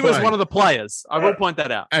was was still he was playing. one of the players. I will point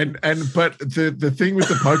that out. But the thing with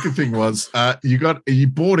the poker thing was you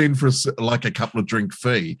bought in for like a couple of drink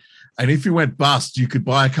fee, and if you went bust, you could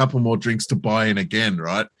buy a couple more drinks to buy in again,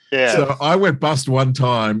 right? Yeah. So I went bust one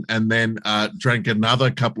time and then drank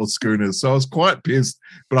another couple of schooners. So I was quite pissed,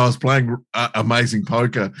 but I was playing amazing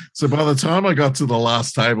poker. So by the time I got to the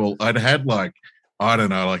last table, I'd had like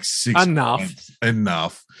 6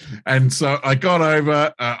 enough. And so I got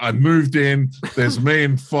over, I moved in. There's me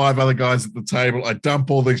and 5 other guys at the table. I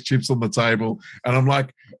dump all these chips on the table and I'm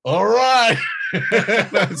like, all right.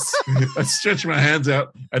 I stretch my hands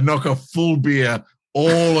out and knock a full beer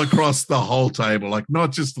all across the whole table, like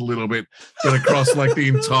not just a little bit, but across like the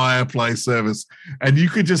entire play service. And you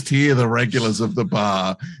could just hear the regulars of the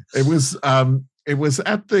bar. It was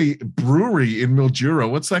at the brewery in Mildura.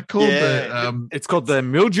 What's that called? Yeah. It's called the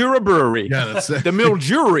Mildura Brewery. Yeah, that's it. The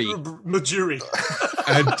Milduri. Majuri.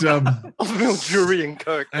 And Jury and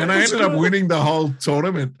Coke. and I ended up winning the whole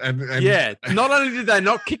tournament. And Yeah. Not only did they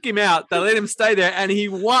not kick him out, they let him stay there and he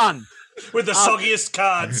won. With the soggiest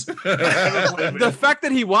cards. ever played with. The fact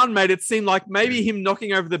that he won made it seem like maybe him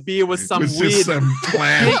knocking over the beer was some it was weird just some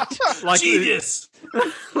plan. like Genius.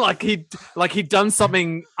 like he'd done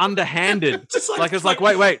something underhanded. Just Like it's like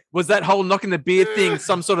wait, was that whole knocking the beer thing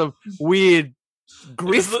some sort of weird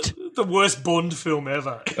grift? The worst Bond film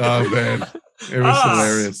ever. Oh man, it was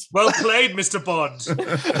hilarious. Well played, Mr. Bond.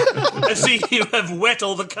 I see you have wet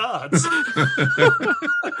all the cards.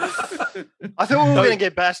 I thought we were going to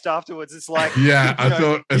get bashed afterwards. It's like, Yeah, I you know,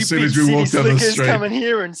 thought as you soon big as we city walked down the slickers street, coming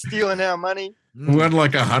here and stealing our money. we won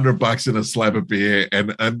like $100 in a slab of beer,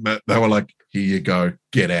 and they were like, "Here you go,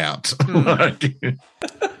 get out." Like,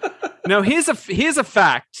 Now here's a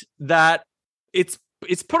fact that it's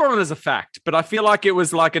put on as a fact, but I feel like it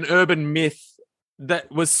was like an urban myth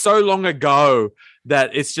that was so long ago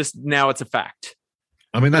that it's just now it's a fact.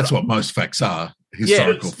 I mean, that's what most facts are.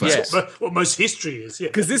 Historical Yeah. facts. But what most history is, yeah.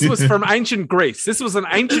 Because this was from ancient Greece. This was an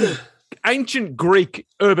ancient Greek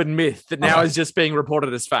urban myth that now is just being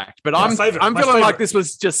reported as fact. But I'm My feeling favorite. like this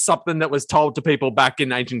was just something that was told to people back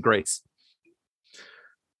in ancient Greece.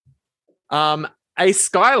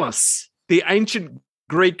 Aeschylus, the ancient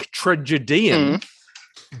Greek tragedian,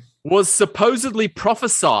 was supposedly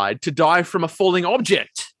prophesied to die from a falling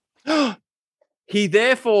object. He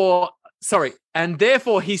therefore, And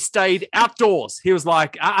therefore, he stayed outdoors. He was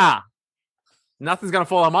like, nothing's going to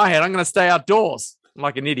fall on my head. I'm going to stay outdoors. I'm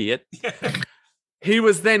like an idiot. He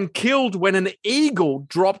was then killed when an eagle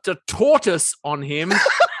dropped a tortoise on him,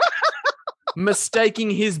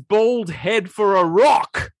 mistaking his bald head for a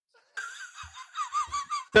rock.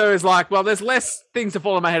 So he's like, well, there's less things to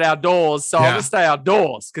fall on my head outdoors, so I'll just stay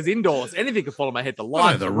outdoors, because indoors, anything can fall on my head, the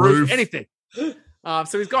light, the roof, anything. So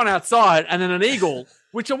he's gone outside, and then an eagle,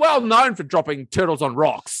 which are well known for dropping turtles on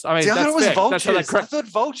rocks. I mean, I thought it was vultures. That's I thought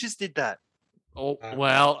vultures did that. Oh,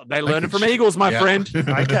 well, they learned it from eagles, my friend.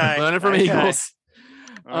 Okay. Learn it from eagles.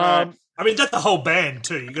 I mean, that's the whole band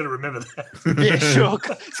too. You got to remember that. Yeah, sure.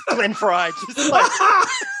 It's Glenn Fry. Just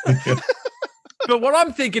like... But what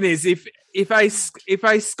I'm thinking is, if a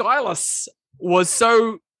Skylus was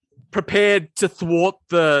so prepared to thwart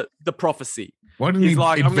the prophecy, why didn't he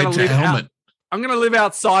like, invent a helmet? I'm going to live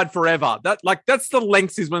outside forever. That's the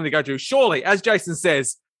lengths he's willing to go to. Surely, as Jason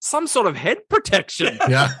says, some sort of head protection.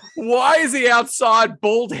 Yeah. Why is he outside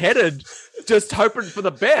bald-headed, just hoping for the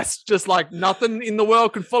best? Just like nothing in the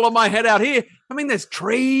world can fall on my head out here. I mean, there's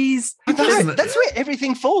trees. That's where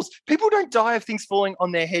everything falls. People don't die of things falling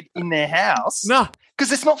on their head in their house. No.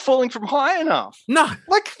 Because it's not falling from high enough. No.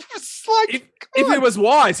 Like, it's like... If he was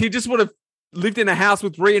wise, he just would have lived in a house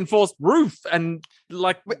with reinforced roof and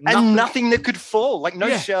like... nothing that could fall. Like,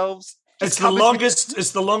 no shelves. It's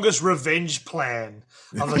the longest revenge plan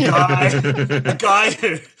of a guy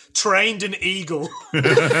who trained an eagle,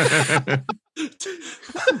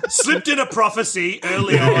 slipped in a prophecy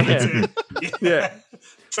early on.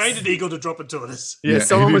 Trained an eagle to drop a tortoise. Yeah,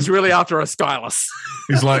 someone was really after a Skylus.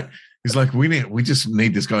 He's like, we just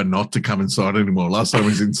need this guy not to come inside anymore. Last time he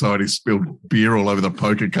was inside, he spilled beer all over the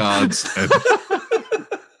poker cards. And...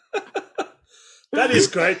 That is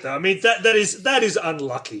great, though. I mean, that is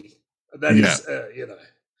unlucky. That is,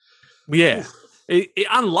 Yeah.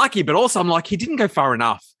 Unlucky, but also I'm like, he didn't go far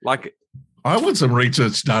enough. Like, I want some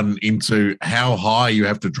research done into how high you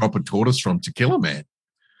have to drop a tortoise from to kill a man.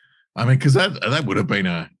 I mean, because that would have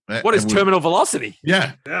been what is terminal velocity?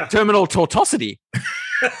 Yeah. Terminal tortosity.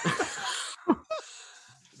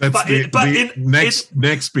 That's the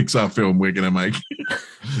next Pixar film we're going to make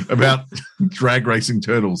about drag racing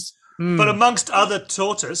turtles. But amongst other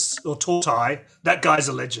tortoise or tortoise, that guy's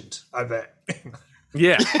a legend, I bet.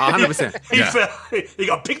 Yeah, 100%. He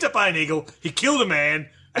got picked up by an eagle, he killed a man,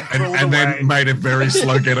 and crawled and away. then made a very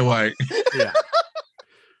slow getaway. Yeah.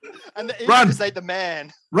 And the eagle just ate the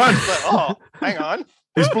man. Run. Like, oh, hang on.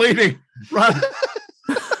 He's bleeding. Run.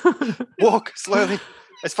 Walk slowly,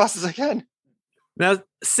 as fast as I can. Now,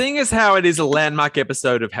 seeing as how it is a landmark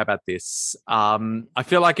episode of How About This, I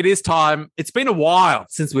feel like it is time. It's been a while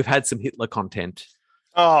since we've had some Hitler content.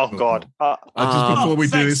 Oh, God. Just before we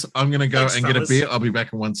do thanks. this, I'm going to go and get a fellas. beer. I'll be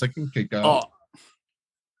back in 1 second. Keep going.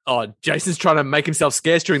 Oh, Jason's trying to make himself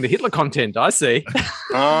scarce during the Hitler content. I see.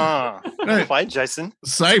 Fine, Jason.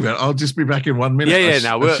 Save it. I'll just be back in 1 minute.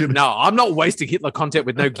 No, I'm not wasting Hitler content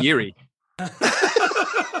with no Geary.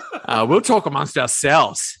 We'll talk amongst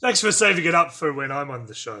ourselves. Thanks for saving it up for when I'm on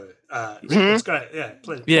the show. It's great. Yeah,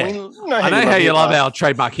 please. Yeah. I know how you love our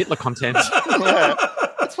trademark Hitler content. Yeah.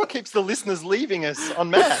 That's what keeps the listeners leaving us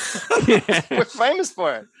en masse. Yeah. We're famous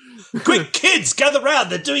for it. Quick, kids, gather round.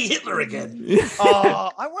 They're doing Hitler again.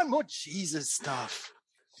 Oh, I want more Jesus stuff.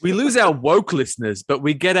 We lose our woke listeners, but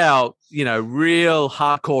we get our, real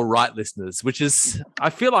hardcore right listeners, which is,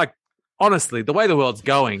 I feel like, honestly, the way the world's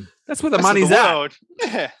going, that's where the money's at.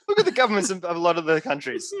 Yeah. Look at the governments of a lot of the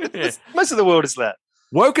countries. Yeah. Most of the world is that.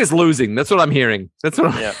 Woke is losing. That's what I'm hearing. That's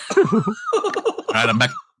what Yeah. All right, I'm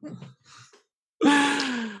back.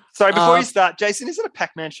 Sorry, before you start, Jason, is it a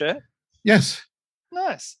Pac-Man shirt? Yes.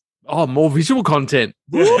 Nice. Oh, more visual content.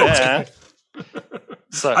 Yeah.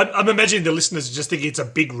 So I'm imagining the listeners are just thinking it's a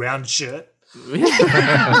big round shirt.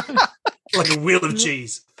 Like a wheel of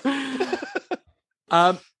cheese.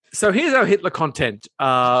 So here's our Hitler content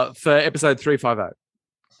for episode 350.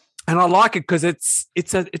 And I like it because it's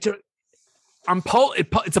a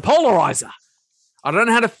polarizer. I don't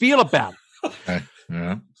know how to feel about it. Okay.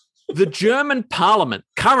 Yeah. The German parliament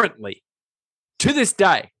currently, to this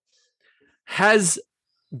day, has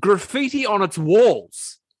graffiti on its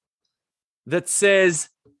walls that says,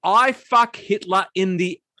 "I fuck Hitler in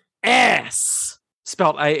the ass,"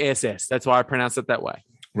 spelled ASS. That's why I pronounce it that way.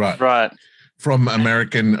 Right. From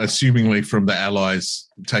American, assumingly from the Allies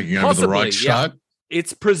taking over the Reichstag. Yeah.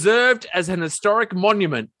 It's preserved as an historic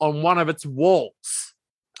monument on one of its walls.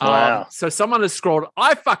 Wow. So someone has scrawled,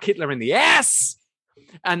 "I fuck Hitler in the ass,"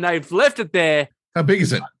 and they've left it there. How big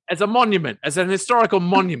is it? As a monument, as an historical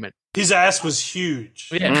monument. His ass was huge.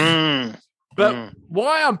 Yeah. But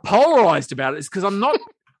why I'm polarized about it is because I'm not.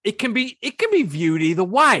 It can be viewed either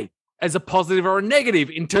way, as a positive or a negative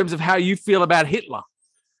in terms of how you feel about Hitler.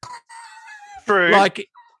 True. Like,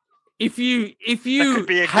 if you could be a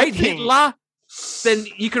good hate thing. Hitler, then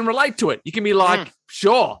you can relate to it. You can be like,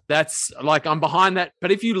 sure, that's like, I'm behind that.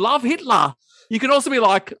 But if you love Hitler, you can also be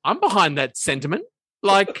like, I'm behind that sentiment.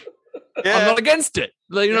 Like, I'm not against it.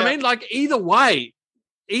 You know what I mean? Like, either way,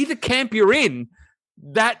 either camp you're in,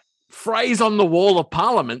 that phrase on the wall of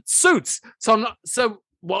Parliament suits. So I'm not. So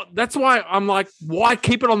well, that's why I'm like, why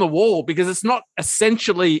keep it on the wall? Because it's not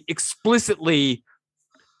essentially explicitly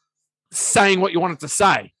saying what you want it to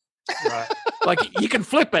say. Right. Like, you can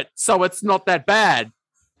flip it so it's not that bad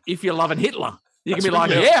if you're loving Hitler. You can be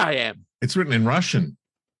like, really- yeah, I am. It's written in Russian.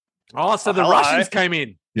 Oh, so the Hello. Russians came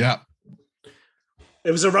in. Yeah.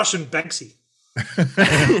 It was a Russian Banksy.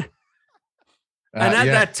 And at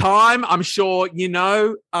that time, I'm sure,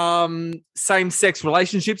 same-sex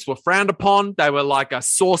relationships were frowned upon. They were like a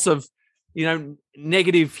source of,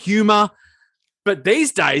 negative humor. But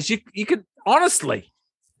these days, you could honestly,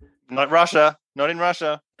 Not Russia. Not in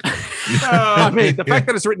Russia. I mean, the fact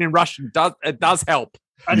that it's written in Russian does help.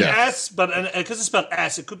 An Yeah. ass, but because it's spelled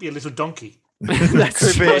ass, it could be a little donkey. That's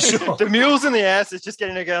Could true. be. Sure. The mules in the ass is just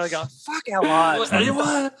getting together going, fuck our lives.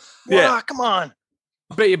 What? Yeah. Wow, come on.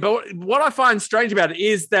 But what I find strange about it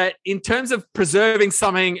is that in terms of preserving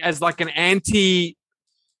something as like an anti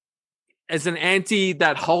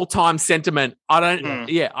that whole time sentiment, I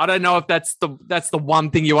don't know if that's the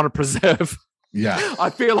one thing you want to preserve. Yeah. I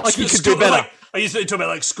feel like you could do better. Like, I used to talk about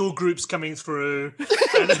like school groups coming through.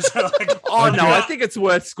 And it's like, Oh no, I think it's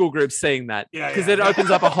worth school groups seeing that Yeah, because yeah. it opens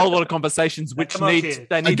up a whole lot of conversations which come on, they kid.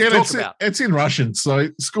 need Again, to talk about. it's in Russian, so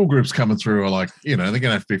school groups coming through are like, they're going to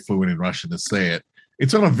have to be fluent in Russian to see it.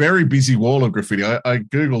 It's on a very busy wall of graffiti. I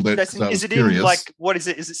googled it. Jason, So I was is it curious. in, like, what is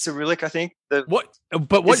it? Is it Cyrillic, I think? What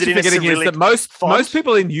Is it you're in a forgetting is that Cyrillic font? most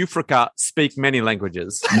people in Ufrika speak many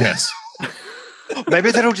languages. Yes.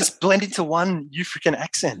 Maybe that'll just blend into one African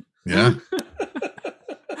accent. Yeah.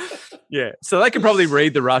 Yeah, so they can probably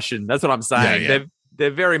read the Russian. That's what I'm saying. Yeah.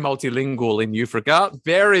 They're very multilingual in Ufrika.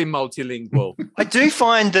 Very multilingual. I do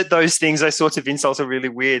find that those things, those sorts of insults are really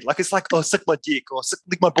weird. Like, it's like, oh, suck my dick or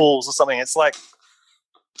lick my balls or something. It's like,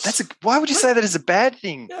 why would you say that as a bad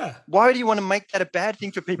thing? yeah. Why do you want to make that a bad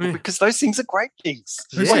thing for people? Yeah. Because those things are great things.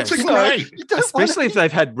 Yeah. It's great. You don't Especially if want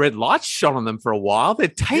they've had red lights shot on them for a while. They're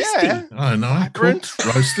tasty. Yeah. I know. Vibrant.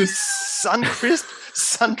 Cooked, roasted. sun-crisp,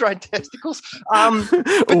 sun-dried testicles. But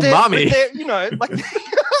Oh, they're- mommy. but they're, like,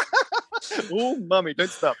 oh, mummy, don't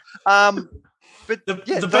stop. But The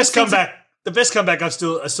those best things are- comeback. The best comeback I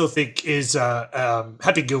still think is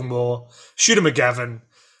Happy Gilmore, Shooter McGavin.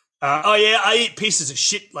 I eat pieces of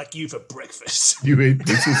shit like you for breakfast. You eat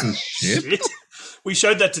pieces of shit. We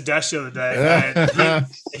showed that to Dash the other day, and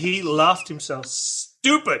he laughed himself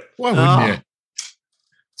stupid. Why wouldn't you?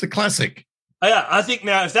 It's a classic. Yeah, I think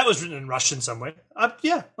now if that was written in Russian somewhere, I'm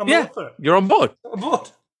Yeah. all for it. You're on board. I'm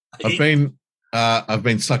aboard. I've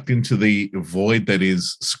been sucked into the void that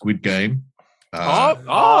is Squid Game. Yeah, I I meant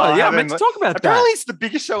to haven't- talk about apparently that. it's the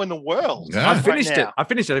biggest show in the world. Yeah. I finished right it. now. I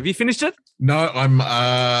finished it. Have you finished it? No, I'm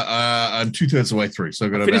 2/3 of the way through, so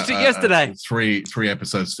I've got Finished about it yesterday. three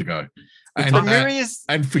episodes to go. Good And time. Miri is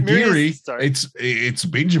and for Miri Geary, is- sorry. it's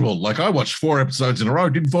bingeable. Like, I watched 4 episodes in a row,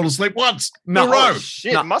 didn't fall asleep once in a No. row. oh,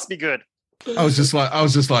 shit, No. it must be good. I was just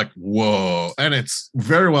like, whoa! And it's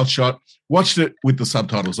very well shot. Watched it with the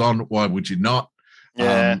subtitles on. Why would you not?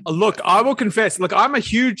 Yeah. Look, I will confess. Look, I'm a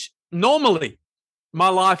huge. Normally, my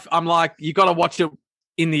life, I'm like, you got to watch it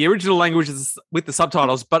in the original languages with the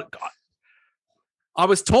subtitles. But I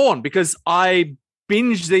was torn because I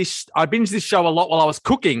binged this show a lot while I was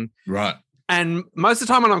cooking, Right. and most of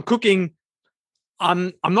the time when I'm cooking,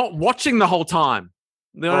 I'm not watching the whole time.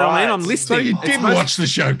 You know what I mean? Right. I'm So listening. you It's didn't most- watch the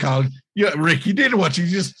show, Carl. Yeah, Rick, you didn't watch it.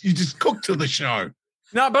 You just cooked to the show.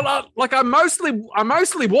 No, but I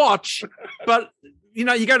mostly watch, but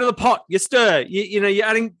you go to the pot, you stir, you're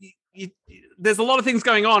adding. There's a lot of things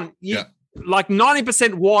going on. Yeah. Like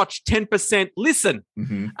 90% watch, 10% listen,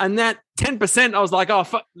 Mm-hmm. and that 10%, I was like, oh,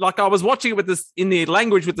 fuck. Like I was watching it with this in the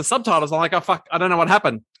language with the subtitles. I'm like, oh fuck, I don't know what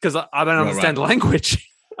happened because I don't understand the language,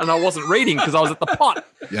 and I wasn't reading because I was at the pot,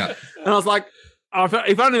 Yeah. and I was like, oh,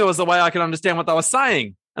 if only there was a way I could understand what they were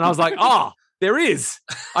saying, and I was like, oh, there is.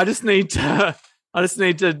 I just need to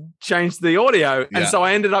change the audio. Yeah. And so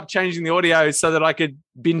I ended up changing the audio so that I could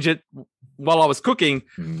binge it while I was cooking.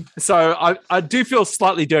 Mhm. So I do feel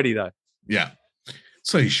slightly dirty though. Yeah.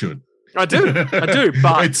 So you should. I do.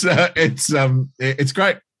 But it's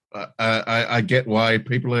great. I get why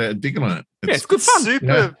people are digging on it. It's good fun. Super.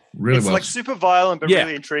 Yeah, really It's well. like super violent, but Yeah.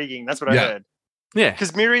 really intriguing. That's what I Yeah. heard. Yeah.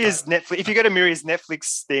 Because Miria's Netflix. If you go to Miria's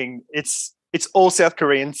Netflix thing, it's all South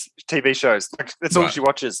Korean TV shows. Like, that's all Right. she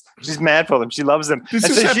watches. She's mad for them. She loves them. This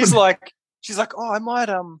and has so she's happened- like, oh, I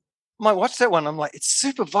might watch that one. I'm like, it's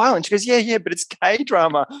super violent. She goes, yeah, but it's K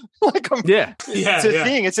drama. Like, Yeah. Yeah, it's her yeah.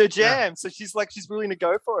 thing. It's her jam. So she's willing to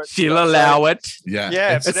go for it. She'll So- allow it. Yeah,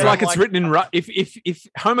 Yeah, It's but then like I'm it's written in if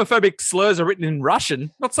homophobic slurs are written in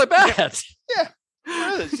Russian, not so bad.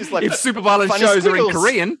 Really, it's just like If super violent funny shows are in squiggles.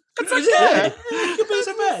 Korean, Yeah, it could be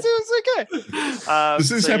so bad. it's okay. Does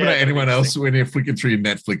this so, happen yeah, to anyone very else when you're flicking through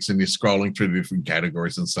Netflix and you're scrolling through different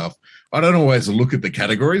categories and stuff? I don't always look at the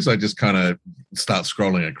categories. I just kind of start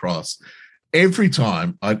scrolling across. Every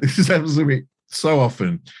time, this happens to me so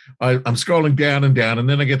often. I'm scrolling down and down, and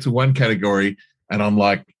then I get to one category, and I'm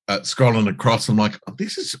like scrolling across. I'm like, oh,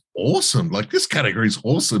 this is awesome. Like, this category is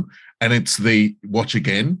awesome. And it's the watch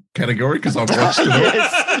again category because I've watched it all.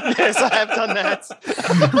 yes, I have done that.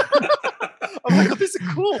 I'm like, oh, this is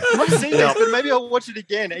cool. I've seen this, but maybe I'll watch it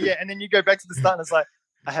again. Yeah, and then you go back to the start, and it's like,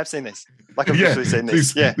 I have seen this. Like, I've literally seen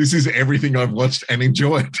this. Yeah, This is everything I've watched and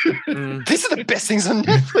enjoyed. these are the best things on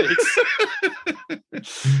Netflix.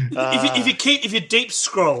 If you deep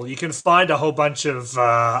scroll, you can find a whole bunch of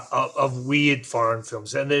weird foreign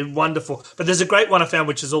films, and they're wonderful. But there's a great one I found,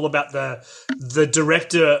 which is all about the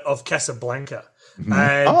director of Casablanca. And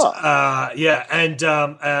but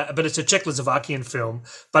it's a Czechoslovakian film,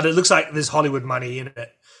 but it looks like there's Hollywood money in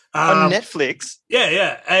it. On Netflix,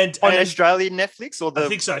 and on Australian Netflix, or I the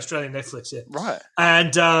think so, Australian Netflix, yeah. right,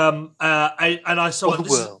 And I saw or the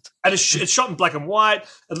this is- world. and it's shot in black and white.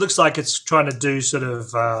 It looks like it's trying to do sort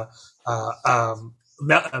of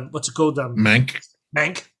what's it called? Mank.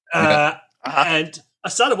 Mank. Yeah. And I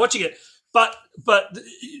started watching it, but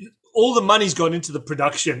all the money's gone into the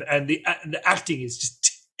production, and the acting is just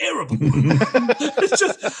terrible. It's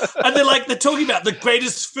just, and they're talking about the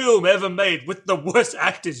greatest film ever made with the worst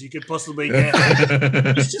actors you could possibly get.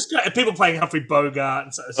 It's just great. And people playing Humphrey Bogart,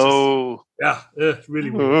 and so it's just, really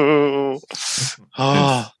weird.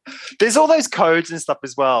 There's all those codes and stuff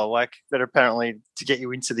as well, like that are apparently to get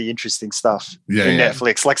you into the interesting stuff in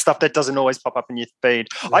Netflix, like stuff that doesn't always pop up in your feed.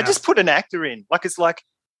 I Yeah. just put an actor in, like it's like,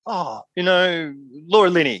 Laura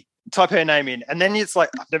Linney, type her name in, and then it's like,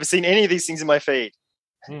 I've never seen any of these things in my feed.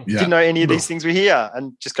 Didn't know any of these things were here,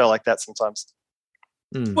 and just go like that sometimes.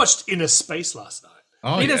 Watched Inner Space last night.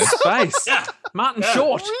 Oh, Inner yeah. Space. Yeah. Martin Yeah.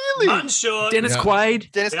 Short. Really? Martin Short. Dennis Yeah.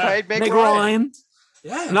 Quaid. Dennis Yeah. Quaid, Meg Ryan.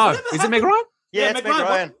 Yeah. No, Whatever is it Meg happened? Ryan? Yeah, it's Meg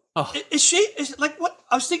Ryan. Oh, Is she? Is like what?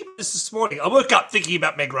 I was thinking about this morning. I woke up thinking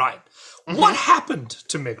about Meg Ryan. What happened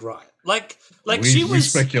to Meg Ryan? Like we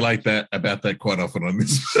speculate about that quite often on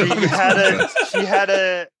this. She had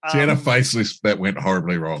a she had a facelift that went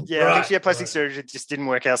horribly wrong. Yeah, I think Right, she had plastic right. surgery. It just didn't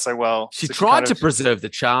work out so well. she So tried kind to of- preserve the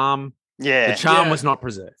charm. Yeah. The charm Yeah. was not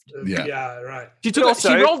preserved. Yeah. Right. She But also-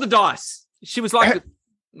 she rolled the dice. She was like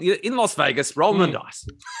in Las Vegas, rolling the dice.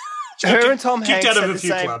 Her and Tom Kicked Hanks out of had a the few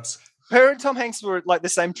same. clubs. Her and Tom Hanks were like the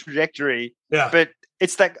same trajectory, Yeah. but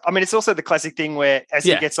it's that. I mean, it's also the classic thing where as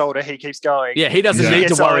Yeah. he gets older, he keeps going. Yeah, he doesn't Yeah. need to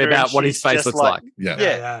Gets worry older about and what his she's face just looks like- like.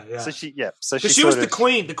 Yeah. Yeah. So she Because she was the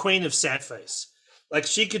queen of sad face. Like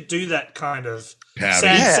she could do that kind of Pouty.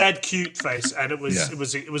 Yeah. sad, cute face, and it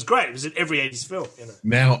was great. It was in every 80s film.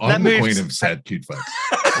 Now That I'm the moves- queen of sad cute face.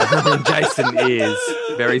 Jason is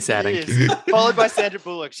very sad and He cute. is. Followed by Sandra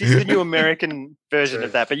Bullock. She's the new American version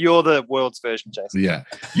of that, but you're the world's version, Jason. Yeah,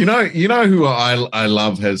 you know who I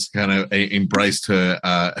love has kind of embraced her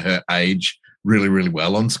age really, really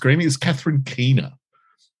well on screen is Catherine Keener.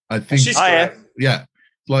 I think She's Oh, yeah. great. yeah,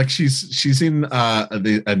 like she's in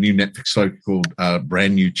a new Netflix show called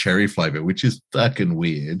Brand New Cherry Flavor, which is fucking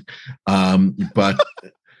weird, but.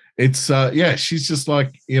 It's she's just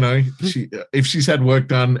like, if she's had work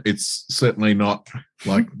done, it's certainly not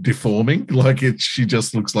like deforming. Like she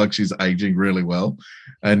just looks like she's aging really well,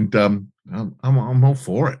 and I'm all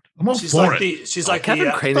for it. I'm all She's for like it. she's like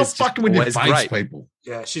Catherine the, Keener's Stop fucking with your always face, great. people.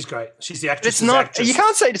 yeah, she's great. She's the But actress. it's not. You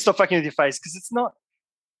can't say to stop fucking with your face because it's not.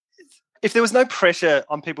 If there was no pressure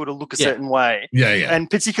on people to look a Yeah. certain way, Yeah. and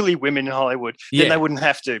particularly women in Hollywood, Yeah. then they wouldn't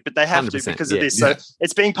have to. But they have 100%, to because yeah. of this. So Yeah.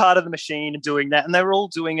 it's being part of the machine and doing that, and they were all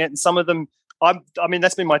doing it. And some of them, I mean,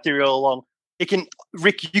 that's been my theory all along. it can.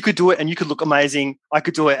 Rick, you could do it, and you could look amazing. I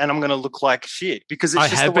could do it, and I'm going to look like shit because it's I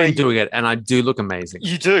just have the way been doing it, and I do look amazing.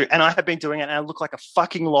 you do. And I have been doing it, and I look like a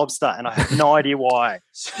fucking lobster, and I have no idea why.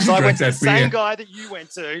 So I went to the same guy that you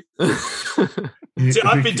went to. See,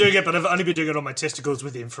 I've been doing it, but I've only been doing it on my testicles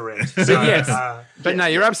with infrared. So, Yes. But no,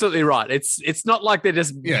 you're absolutely right. It's not like they're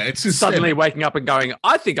just it's just suddenly waking up and going,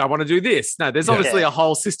 I think I want to do this. No, there's obviously a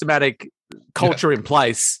whole systematic culture in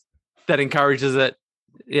place that encourages it.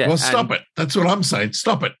 Yeah. Well, stop it. That's what I'm saying.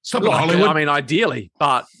 Stop it. Stop it, Like, Hollywood. I mean, ideally,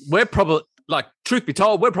 but we're probably, like, truth be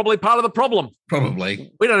told, we're probably part of the problem.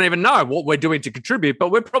 Probably. We don't even know what we're doing to contribute, but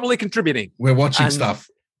we're probably contributing. We're watching And- stuff.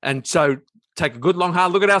 And so take a good long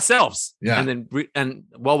hard look at ourselves. Yeah. And then and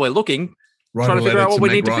while we're looking, Write trying a to figure letter out what we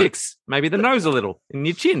Meg need to Wright. fix. Maybe the nose a little and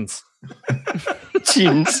your chins.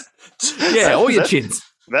 Chins. Yeah, all your chins.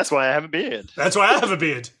 That's why I have a beard. That's why I have a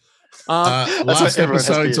beard. Last what everyone has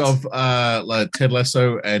episodes beards. of like Ted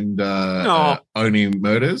Lasso and Only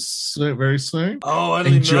Murders very soon. Oh,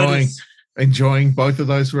 only murders. Enjoying both of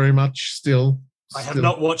those very much still. I have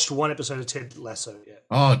not watched one episode of Ted Lasso yet.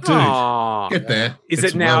 Oh, dude. Aw. Get there. Is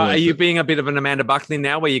It's it now? well worth Are you it. being a bit of an Amanda Buckley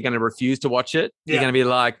now where you're going to refuse to watch it? Yeah. You're going to be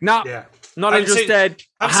like, no, Yeah. not I've seen- interested.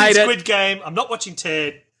 I I've hate seen it. Squid Game. I'm not watching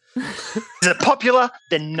Ted. Is it popular?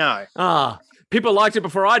 Then no. People liked it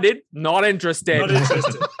before I did. Not interested. Not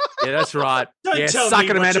interested. Yeah, that's right. Don't yeah, tell suck me it,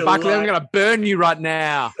 what Amanda you Buckley. I'm like. going to burn you right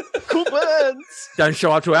now. Cool burns. Don't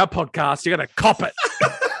show up to our podcast. You're going to cop it.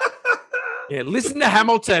 Yeah, listen to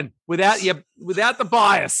Hamilton without the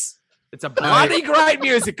bias. It's a bloody great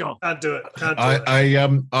musical. Can't do it. Can't do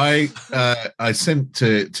it. I sent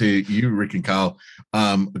to you, Rick and Carl,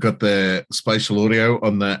 got the spatial audio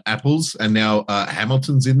on the Apples, and now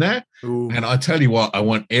Hamilton's in there. Ooh. And I tell you what, I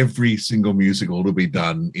want every single musical to be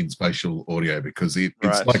done in spatial audio because it's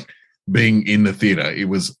Right. like being in the theater.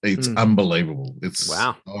 It's unbelievable. It's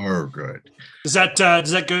Wow. so good. Does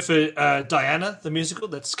that go for Diana, the musical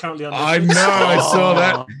that's currently on I Netflix? know. I saw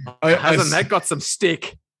that. Hasn't that got some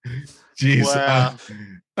stick? Jeez. Wow.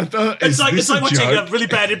 I thought, It's is like this watching joke? a really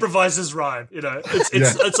bad improviser's rhyme. You know,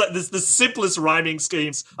 it's like the simplest rhyming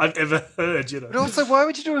schemes I've ever heard. You But know, also, why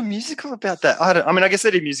would you do a musical about that? I mean, I guess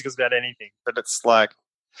they do musicals about anything, but it's like,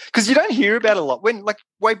 because you don't hear about it a lot. When, like,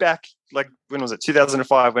 way back, like, when was it?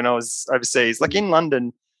 2005, when I was overseas, like in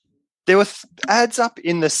London, there were ads up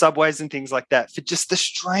in the subways and things like that for just the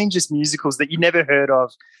strangest musicals that you never heard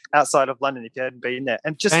of outside of London if you hadn't been there.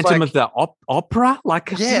 And just Phantom like, of the Opera?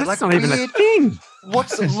 Like, Yeah, that's like not even a weird- thing.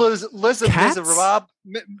 what's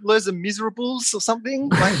Les Miserables or something?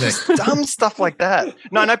 Like just dumb stuff like that.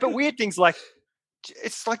 No, but weird things like,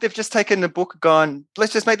 it's like they've just taken the book and gone,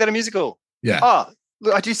 let's just make that a musical. Yeah. Oh,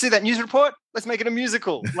 look, do you see that news report? Let's make it a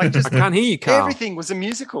musical. Like I just can't hear you, Carl. everything was a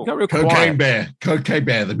musical. You got real Cocaine quiet.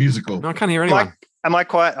 Bear, the musical. No, I can't hear anyone. Like, am I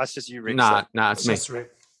quiet? That's just you, Rick. Nah, so- it's me. That's right.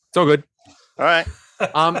 It's all good. All right.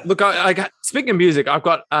 Look, I got, speaking of music, I've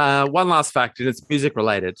got one last fact, and it's music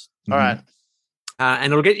related, All right.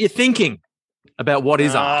 and it'll get you thinking about what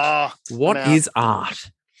is art. Ah, What I'm out. is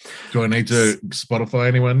art? Do I need to Spotify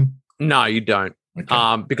anyone? No, you don't.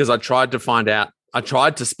 Okay. Because I tried to find out. I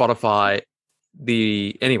tried to Spotify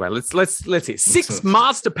the. Anyway, let's hear. 6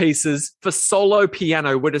 masterpieces for solo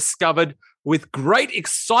piano were discovered with great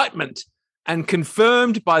excitement and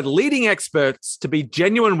confirmed by leading experts to be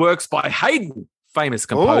genuine works by Haydn, famous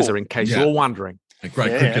composer. In case yeah. you're wondering, A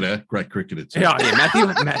great cricketer too. yeah,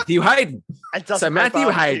 Matthew Haydn. And doesn't So play Matthew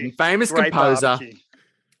barbecue. Haydn, famous Great composer barbecue.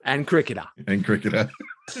 and cricketer. And cricketer.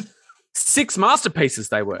 6 masterpieces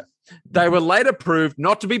they were. They were later proved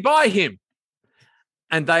not to be by him.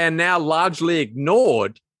 And they are now largely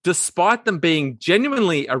ignored, despite them being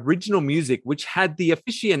genuinely original music, which had the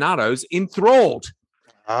aficionados enthralled.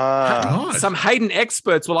 Ah. Right. Some Haydn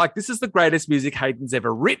experts were like, this is the greatest music Haydn's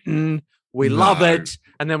ever written. We love No. it.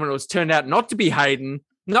 And then when it was turned out not to be Haydn,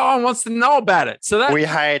 no one wants to know about it. So We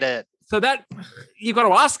hate it. that you've got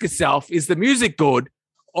to ask yourself, is the music good,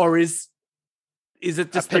 or is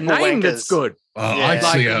it just the people name that's wankers? good? Oh, Yeah. I'd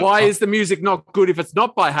Like, see why is the music not good if it's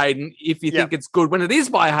not by Haydn, if you Yeah. think it's good when it is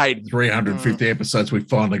by Haydn? 350 episodes. We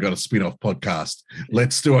finally got a spin-off podcast.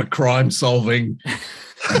 Let's do a crime-solving.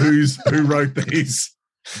 Who wrote these?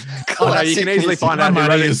 Oh, no, you can easily find out who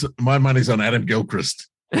wrote it. My money's on Adam Gilchrist.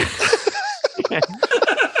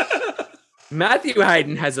 Matthew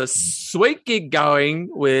Haydn has a sweet gig going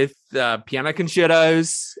with piano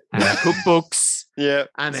concertos and cookbooks. Yeah.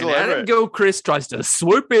 And it's then all over Adam it. Gilchrist tries to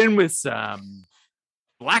swoop in with some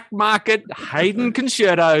black market Haydn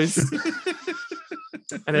concertos.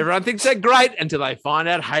 And everyone thinks they're great until they find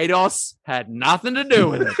out Haydos had nothing to do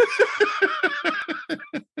with it.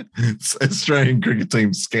 It's Australian cricket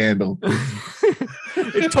team scandal.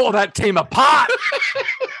 It tore that team apart.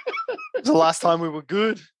 It was the last time we were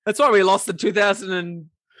good. That's why we lost the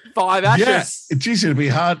 2005 Ashes. Yeah, geez, it'd be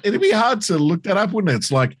hard. It'd be hard to look that up, wouldn't it?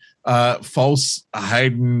 It's like false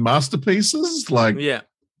Hayden masterpieces. Like, Yeah.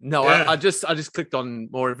 No, Yeah. I just clicked on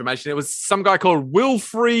more information. It was some guy called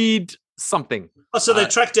Wilfried something. Oh, so they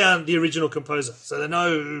tracked down the original composer, so they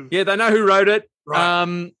know. Yeah, they know who wrote it.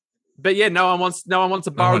 Right. But yeah, no one wants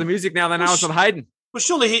to borrow the music now. They know it's not Hayden. Well,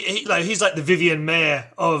 surely he's like the Vivian Mayer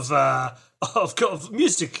of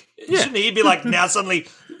music. Yeah. Shouldn't he be like now suddenly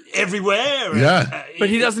everywhere? Yeah. But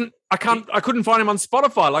he doesn't. I couldn't find him on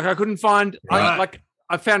Spotify. Like I couldn't find. Right.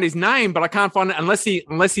 I found his name, but I can't find it unless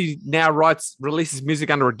he now releases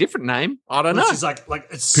music under a different name. I don't know. Which is like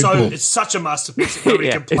it's Pitbull. it's such a masterpiece that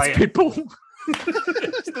nobody can play it's it. Pitbull.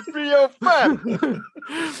 It's the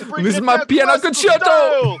 305. This is my piano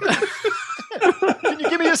concerto. Can you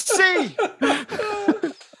give me a C?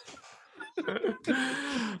 Remember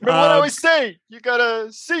what I always say? You got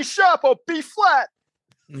a C sharp or B flat.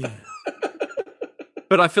 Yeah.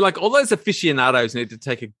 But I feel like all those aficionados need to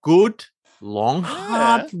take a good, long,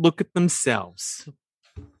 hard look at themselves.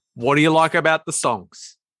 What do you like about the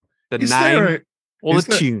songs? The name or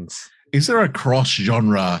the tunes? Is there a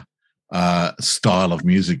cross-genre style of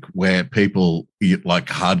music where people like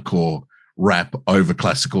hardcore rap over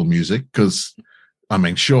classical music? Because, I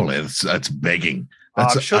mean, surely that's begging.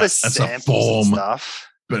 That's I'm sure there's that's samples a form. and stuff.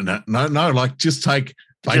 But no, like just take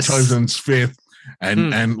Beethoven's Fifth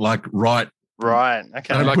and like write. Right.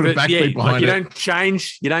 Okay. No, like, put a backbeat behind you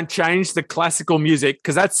it. don't change the classical music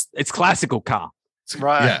because it's classical, Carl.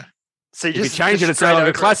 Right. Yeah, So you If you just change it, it's no straight longer over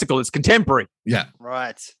it. classical, it's contemporary. yeah.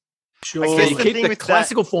 Right. Sure. So guess you the keep thing the with that-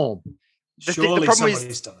 classical form. The Surely problem is-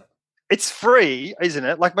 somebody's done it. It's free, isn't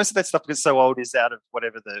it? Like most of that stuff gets so old is out of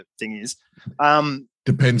whatever the thing is.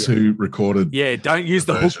 Depends who recorded. Yeah, don't use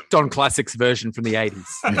the Version. Hooked on Classics version from the 80s,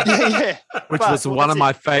 yeah. which But- was well, one of that's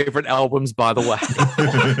my favorite albums, by the way.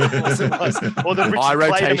 it. Or the Richard High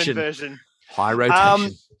Clayderman rotation. version. High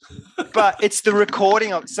rotation. But it's the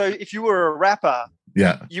recording of. So if you were a rapper,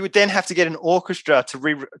 Yeah, you would then have to get an orchestra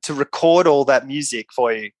to record all that music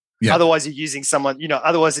for you. Yeah. Otherwise, you're using someone.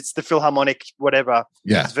 Otherwise it's the Philharmonic whatever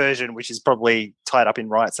yeah. version, which is probably tied up in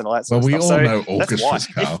rights and all that Well, sort we of all stuff. So know that's orchestras,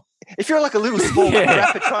 why. Carl. If you're like a little small Yeah.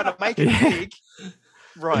 rapper trying to make it big,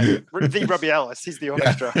 right? The Robbie Ellis, he's the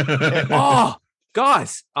orchestra. Oh,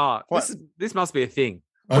 guys. What? This must be a thing.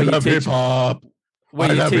 I Where you love teach- hip hop. Where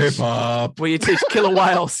I you love teach- hip hop. Where you teach killer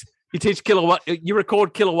whales. You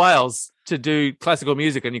record killer whales to do classical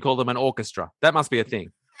music and you call them an orchestra. That must be a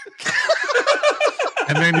thing.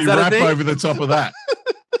 And then Is you that a rap thing? over the top of that.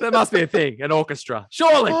 That must be a thing, an orchestra.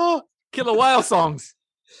 Surely. Oh, Killer whale songs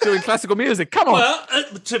doing classical music. Come on. Well,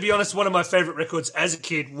 to be honest, one of my favorite records as a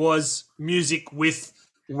kid was music with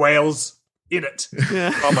whales in it.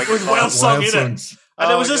 Yeah. oh my With God. whale song Wild in songs. it.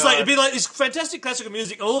 And it Oh was just like, God. it'd be like this fantastic classical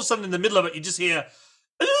music. And all of a sudden in the middle of it, you just hear.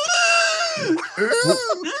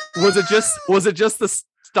 Was it just the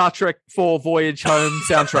Star Trek 4 Voyage Home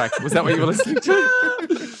soundtrack? Was that what you were listening to?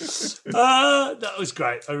 That was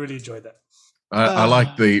great. I really enjoyed that. I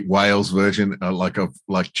like the Wales version, like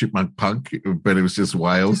Chipmunk Punk, but it was just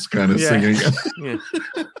Wales kind of Yeah. singing. Yeah.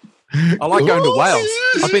 I like going to Wales.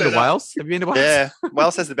 I've been to Wales. Have you been to Wales? Yeah,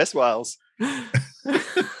 Wales has the best whales. There's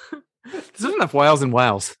not enough whales in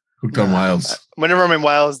Wales. Hooked on Wales. Whenever I'm in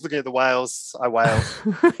Wales, looking at the whales, I wail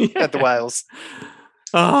Yeah. at the whales.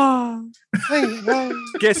 Ah.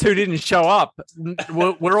 Guess who didn't show up?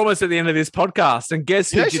 We're almost at the end of this podcast, and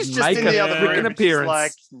guess who She's didn't just make in the a other freaking room. She's appearance?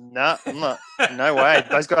 like, no, I'm not. No way.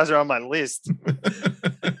 Those guys are on my list. She's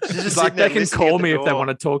It's just like sitting there they can listening call at the me if they door. want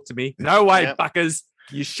to talk to me. No way, Yep. fuckers.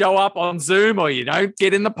 You show up on Zoom or you don't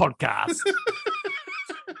get in the podcast.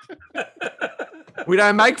 We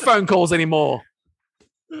don't make phone calls anymore.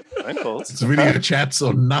 Phone calls. It's video chats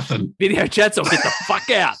or nothing. Video chats or get the fuck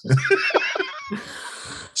out.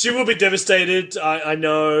 She will be devastated. I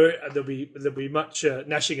know there'll be much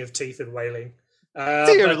gnashing of teeth and wailing.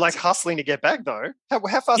 So you're But- like hustling to get back though. How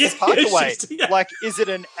fast Yeah, is Parkaway? she's- yeah. Like, is it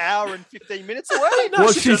an hour and 15 minutes away? No,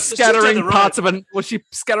 Was she's she just- she's scattering down the parts road. was she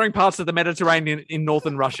scattering parts of the Mediterranean in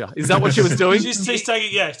northern Russia? Is that what she was doing? She's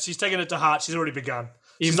taking it to heart. She's already begun.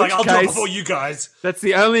 In She's like, which I'll do it case- before you guys. That's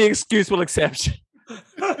the only excuse we'll accept.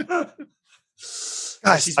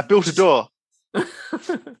 Guys, I built a door.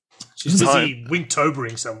 She's busy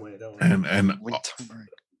Winktoberring somewhere, don't we? And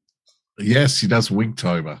yes, she does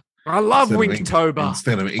Winktober. I love Instead of Winktober.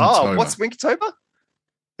 Instead of Oh, Inktober. what's Winktober?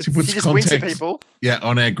 She puts She just winks at context. people. Yeah,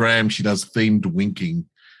 on our gram, she does themed winking.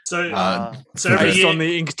 So, Uh, so every Based year, on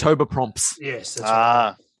the Inktober prompts. yes, that's right.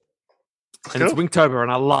 Ah, And it's Winktober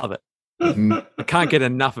and I love it. Mm. I can't get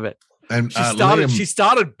enough of it. And She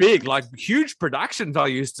started big, like huge production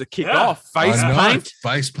values to kick Yeah. off. Face paint.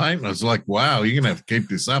 Face paint. I was like, wow, you're gonna have to keep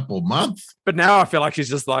this up all month. But now I feel like she's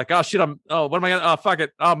just like, oh shit, what am I gonna? Oh fuck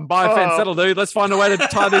it, biofence, that'll do. Let's find a way to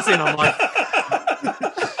tie this in. I'm like,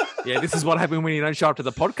 yeah, this is what happens when you don't show up to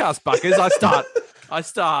the podcast, Buckers. I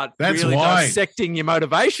start That's really why. dissecting your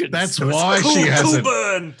motivations. That's why she hasn't.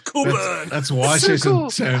 Cool burn. That's why she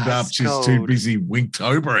hasn't turned up. She's too busy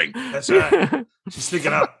Winktobering. That's right. She's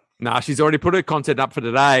sticking up. Nah, she's already put her content up for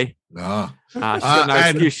today. Oh. She's got no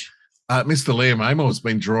and- excuse. Mr. Liam Amor's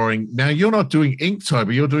been drawing. Now you're not doing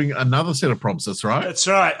Inktober. You're doing another set of prompts. That's right. That's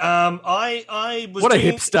right. I was What a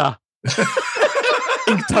doing- hipster.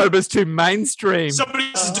 Inktober's too mainstream. Somebody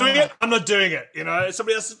else is doing it. I'm not doing it.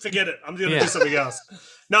 Somebody else, forget it. I'm going to Yeah. do something else.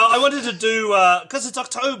 No, I wanted to do, because it's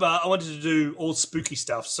October, I wanted to do all spooky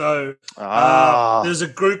stuff. So there's a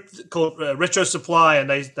group called Retro Supply, and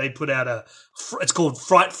they put out it's called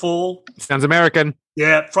Frightfall. Sounds American.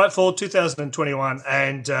 Yeah, Frightfall 2021,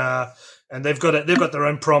 and they've got their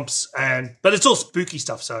own prompts, but it's all spooky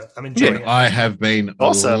stuff. So I'm enjoying it. I have been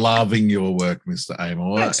Awesome. loving your work, Mr.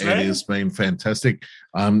 Amor. Thanks, it man. has been fantastic.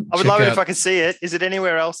 I would love it if I could see it. Is it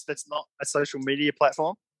anywhere else that's not a social media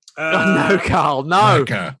platform? No, Carl, no.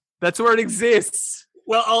 Okay. That's where it exists.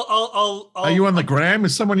 Well, I'll Are you on the gram?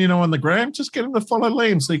 Is someone you know on the gram? Just get him to follow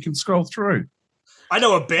Liam so you can scroll through. I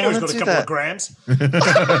know a bear who's got let's a do couple that. of grams.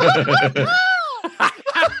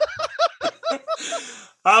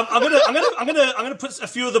 I'm gonna put a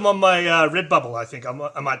few of them on my Redbubble. I think I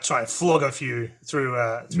might try and flog a few through.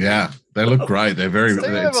 Yeah, they look great. They're very. Do you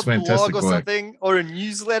have It's a blog fantastic or work. something, or a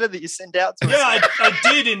newsletter that you send out to? Yeah, I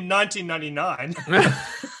did in 1999.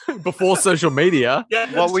 Before social media.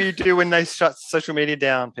 Yeah, What will you do when they shut social media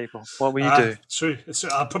down, people? What will you do? It's true.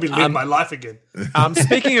 I'll probably live my life again.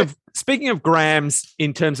 Speaking of grams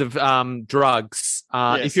in terms of drugs,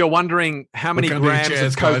 Yes. if you're wondering how many Look under your grams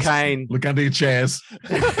chairs, of guys. cocaine, Look under your chairs.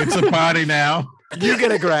 It's a party now. you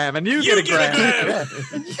get a gram and you get a gram.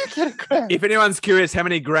 You get a gram. If anyone's curious how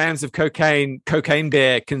many grams of Cocaine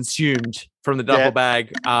Bear consumed from the duffel Yeah.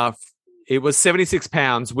 bag, it was 76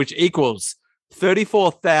 pounds, which equals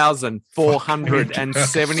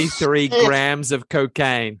 34,473 grams of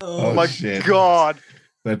cocaine. Oh my shit. God.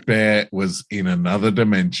 That bear was in another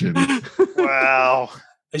dimension. Wow.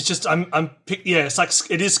 It's just it's like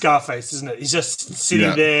it is Scarface, isn't it? He's just sitting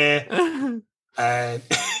Yeah. there, and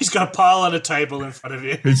he's got a pile on a table in front of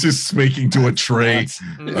you. He's just speaking to a tree.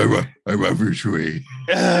 Mm. I love your tree.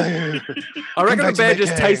 I reckon the back to bear my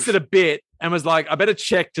just cave. tasted a bit and was like, I better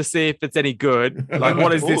check to see if it's any good. Like,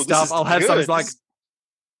 what is Ooh, this this stuff? is I'll have some. good. It's like,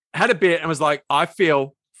 had a bit and was like, I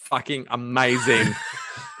feel fucking amazing.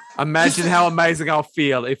 Imagine how amazing I'll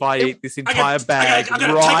feel if I eat this entire bag I'm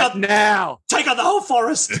gonna right take out- now. Take out the whole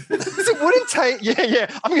forest. It wouldn't taste. Yeah.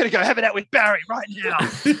 I'm going to go have it out with Barry right now.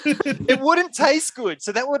 It wouldn't taste good.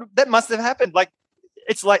 So that must have happened. Like,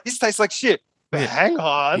 it's like this tastes like shit. But Yeah. hang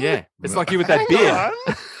on. Yeah, it's like you with that Hang beer. on.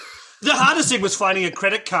 The hardest thing was finding a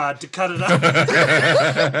credit card to cut it up.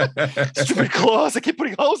 Stupid claws. I keep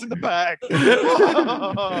putting holes in the bag.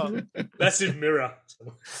 That's his mirror.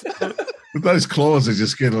 With those claws, they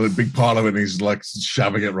just get a big pile of it and he's like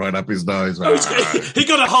shoving it right up his nose. He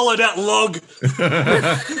got a hollowed out log.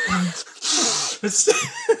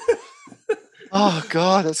 Oh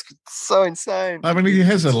God, that's so insane. I mean, he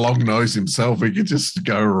has a long nose himself. He could just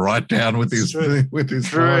go right down with his True.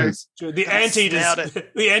 True. nose. The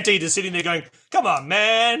Snout anteater's sitting there going, "Come on,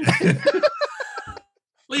 man,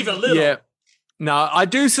 leave a little." Yeah. No, I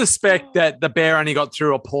do suspect that the bear only got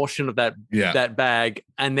through a portion of that Yeah. bag,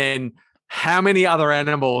 and then how many other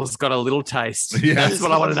animals got a little taste? Yeah. That's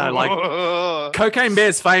what I want to know. Like, Cocaine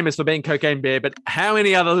Bear's famous for being Cocaine Bear, but how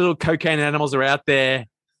many other little cocaine animals are out there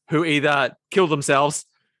who either killed themselves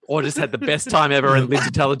or just had the best time ever and lived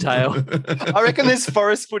to tell the tale? I reckon there's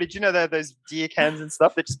forest footage. You know, those deer cams and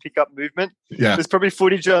stuff that just pick up movement. Yeah. There's probably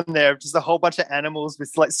footage on there of just a whole bunch of animals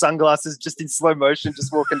with like sunglasses just in slow motion,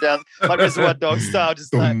 just walking down like Reservoir Dog style,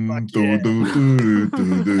 just like, fuck yeah.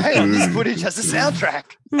 Hang on, this footage has a soundtrack.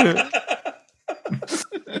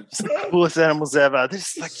 It's the coolest animals ever. They're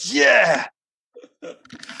just like, yeah,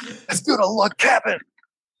 let's build a log cabin.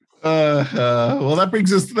 Well, that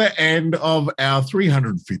brings us to the end of our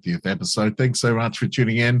 350th episode. Thanks so much for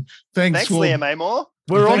tuning in. Thanks, for Liam Amor.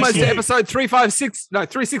 We're Thanks, almost Lee. to episode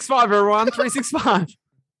 365, everyone. 365.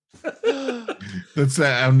 That's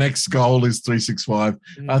our next goal is 365.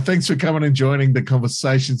 Thanks for coming and joining the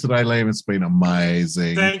conversation today, Liam. It's been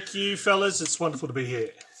amazing. Thank you, fellas. It's wonderful to be here.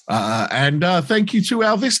 And thank you to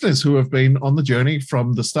our listeners who have been on the journey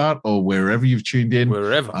from the start or wherever you've tuned in.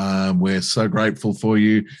 Wherever. We're so grateful for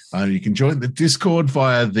you. You can join the Discord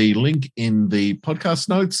via the link in the podcast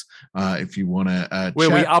notes if you want to Where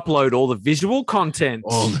chat. we upload all the visual content.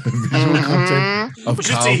 All the visual content of We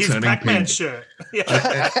should Carl see his turning Pac-Man pink. shirt.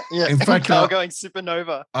 Yeah. Yeah, In fact, Carl going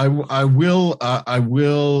supernova. I will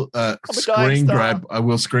screen star. grab. I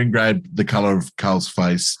will screen grab the color of Carl's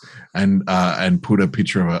face and put a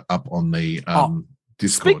picture of it up on the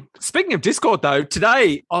Discord. Speaking of Discord, though,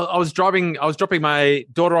 today I was dropping my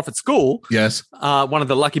daughter off at school. Yes. One of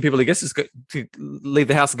the lucky people who gets to leave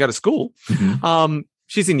the house and go to school. Mhm.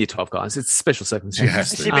 She's in year 12, guys. It's special She circumstances. has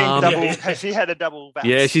Has to. she been double? Yeah. Has she had a double vax?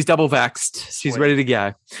 Yeah, she's double vaxxed. She's Sweet. ready to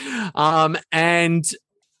go. And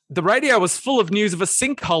the radio was full of news of a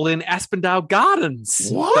sinkhole in Aspendale Gardens.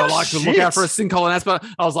 What? They're like, look Shit. out for a sinkhole in Aspendale.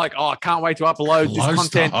 I was like, I can't wait to upload this Close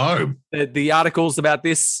to content, home. the articles about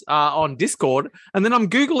this on Discord. And then I'm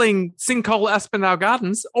Googling sinkhole Aspendale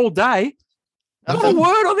Gardens all day. Not a Nothing.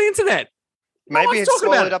 word on the internet. Maybe one's it talking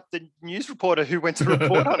about swallowed it. up the news reporter who went to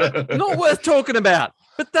report on it. Not worth talking about.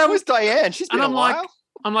 But that That was was Diane. She's been And a I'm while.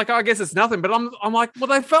 like, I guess it's nothing. But I'm like, well,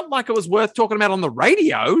 they felt like it was worth talking about on the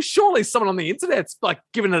radio. Surely someone on the internet's like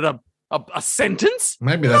giving it a sentence.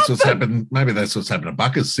 Maybe that's what's happened. Maybe that's what's happened to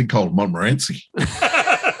Buckers, sinkhole Montmorency.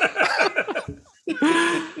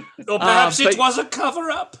 Or perhaps but- it was a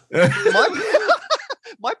cover-up.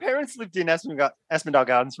 My parents lived in Aspendale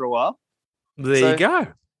Gardens for a while. There So- you go.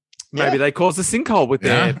 Maybe Yeah. they caused a sinkhole with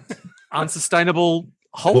Yeah. their unsustainable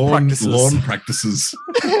hole practices. Lawn practices.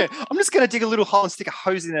 I'm just going to dig a little hole and stick a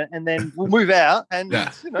hose in it, and then we'll move out. And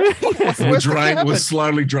Yeah. you know, what's the We'll worst that can happen?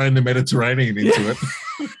 slowly drain the Mediterranean into it.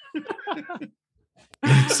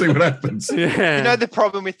 See what happens. Yeah. You know, the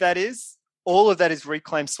problem with that is all of that is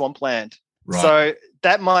reclaimed swampland. Right. So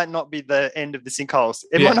that might not be the end of the sinkholes.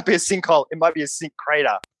 It Yeah. might not be a sinkhole. It might be a sink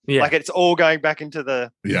crater. yeah. Like it's all going back into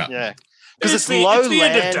the Yeah. because it's the- low it's the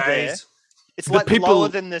end land of there. days. It's The like people- lower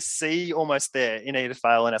than the sea almost there in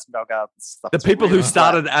Edithvale and Aspendale Gardens. Stuff. the It's people who really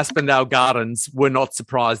started Aspendale Gardens were not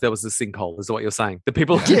surprised there was a sinkhole, is what you're saying. The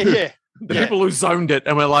people, flat. Yeah. the yeah. people who zoned it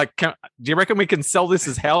and were like, do you reckon we can sell this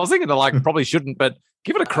as housing? And they're like, probably shouldn't, but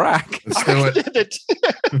give it a crack. Let's do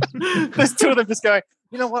it. There's two of them just going,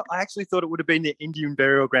 you know what? I actually thought it would have been the Indian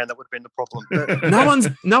burial ground that would have been the problem. But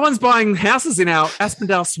No one's buying houses in our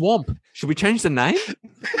Aspendale swamp. Should we change the name?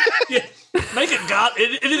 Yeah. Make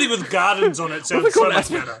it anything with gardens on it What are they sounds so called? much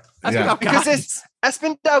better. Aspendale because Gardens.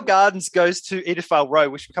 Aspendale Gardens goes to Edithvale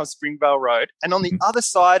Road, which becomes Springvale Road. And on the other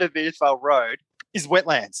side of Edithvale Road is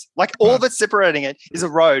wetlands. Like all that's separating it is a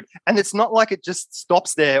road. And it's not like it just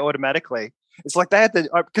stops there automatically. It's like they had to,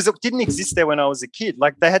 because it didn't exist there when I was a kid.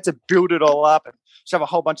 Like they had to build it all up and shove a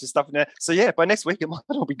whole bunch of stuff in there. So yeah, by next week it might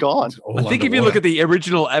all be gone. All I think if you look underwater. at the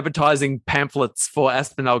original advertising pamphlets for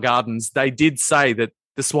Aspendale Gardens, they did say that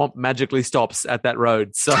the swamp magically stops at that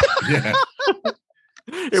road. So Yeah.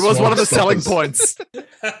 it was one of the selling Swamp points.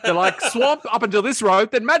 They're like, swamp up until this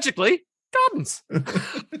road, then magically, gardens.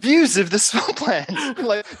 Views of the swampland,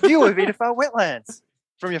 like view of Edithvale wetlands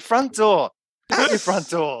from your front door, at your front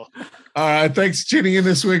door. All right. Thanks for tuning in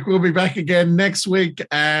this week. We'll be back again next week.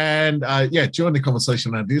 And join the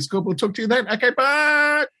conversation on Discord. We'll talk to you then. Okay,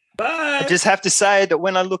 bye. Bye. I just have to say that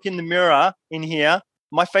when I look in the mirror in here,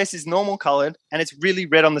 my face is normal colored and it's really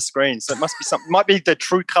red on the screen. So it must be something, might be the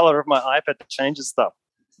true color of my iPad that changes stuff.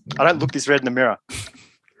 I don't look this red in the mirror.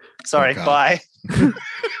 Sorry, Okay. bye.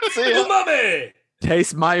 See ya. Umami.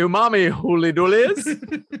 Taste my umami, hooly doolies.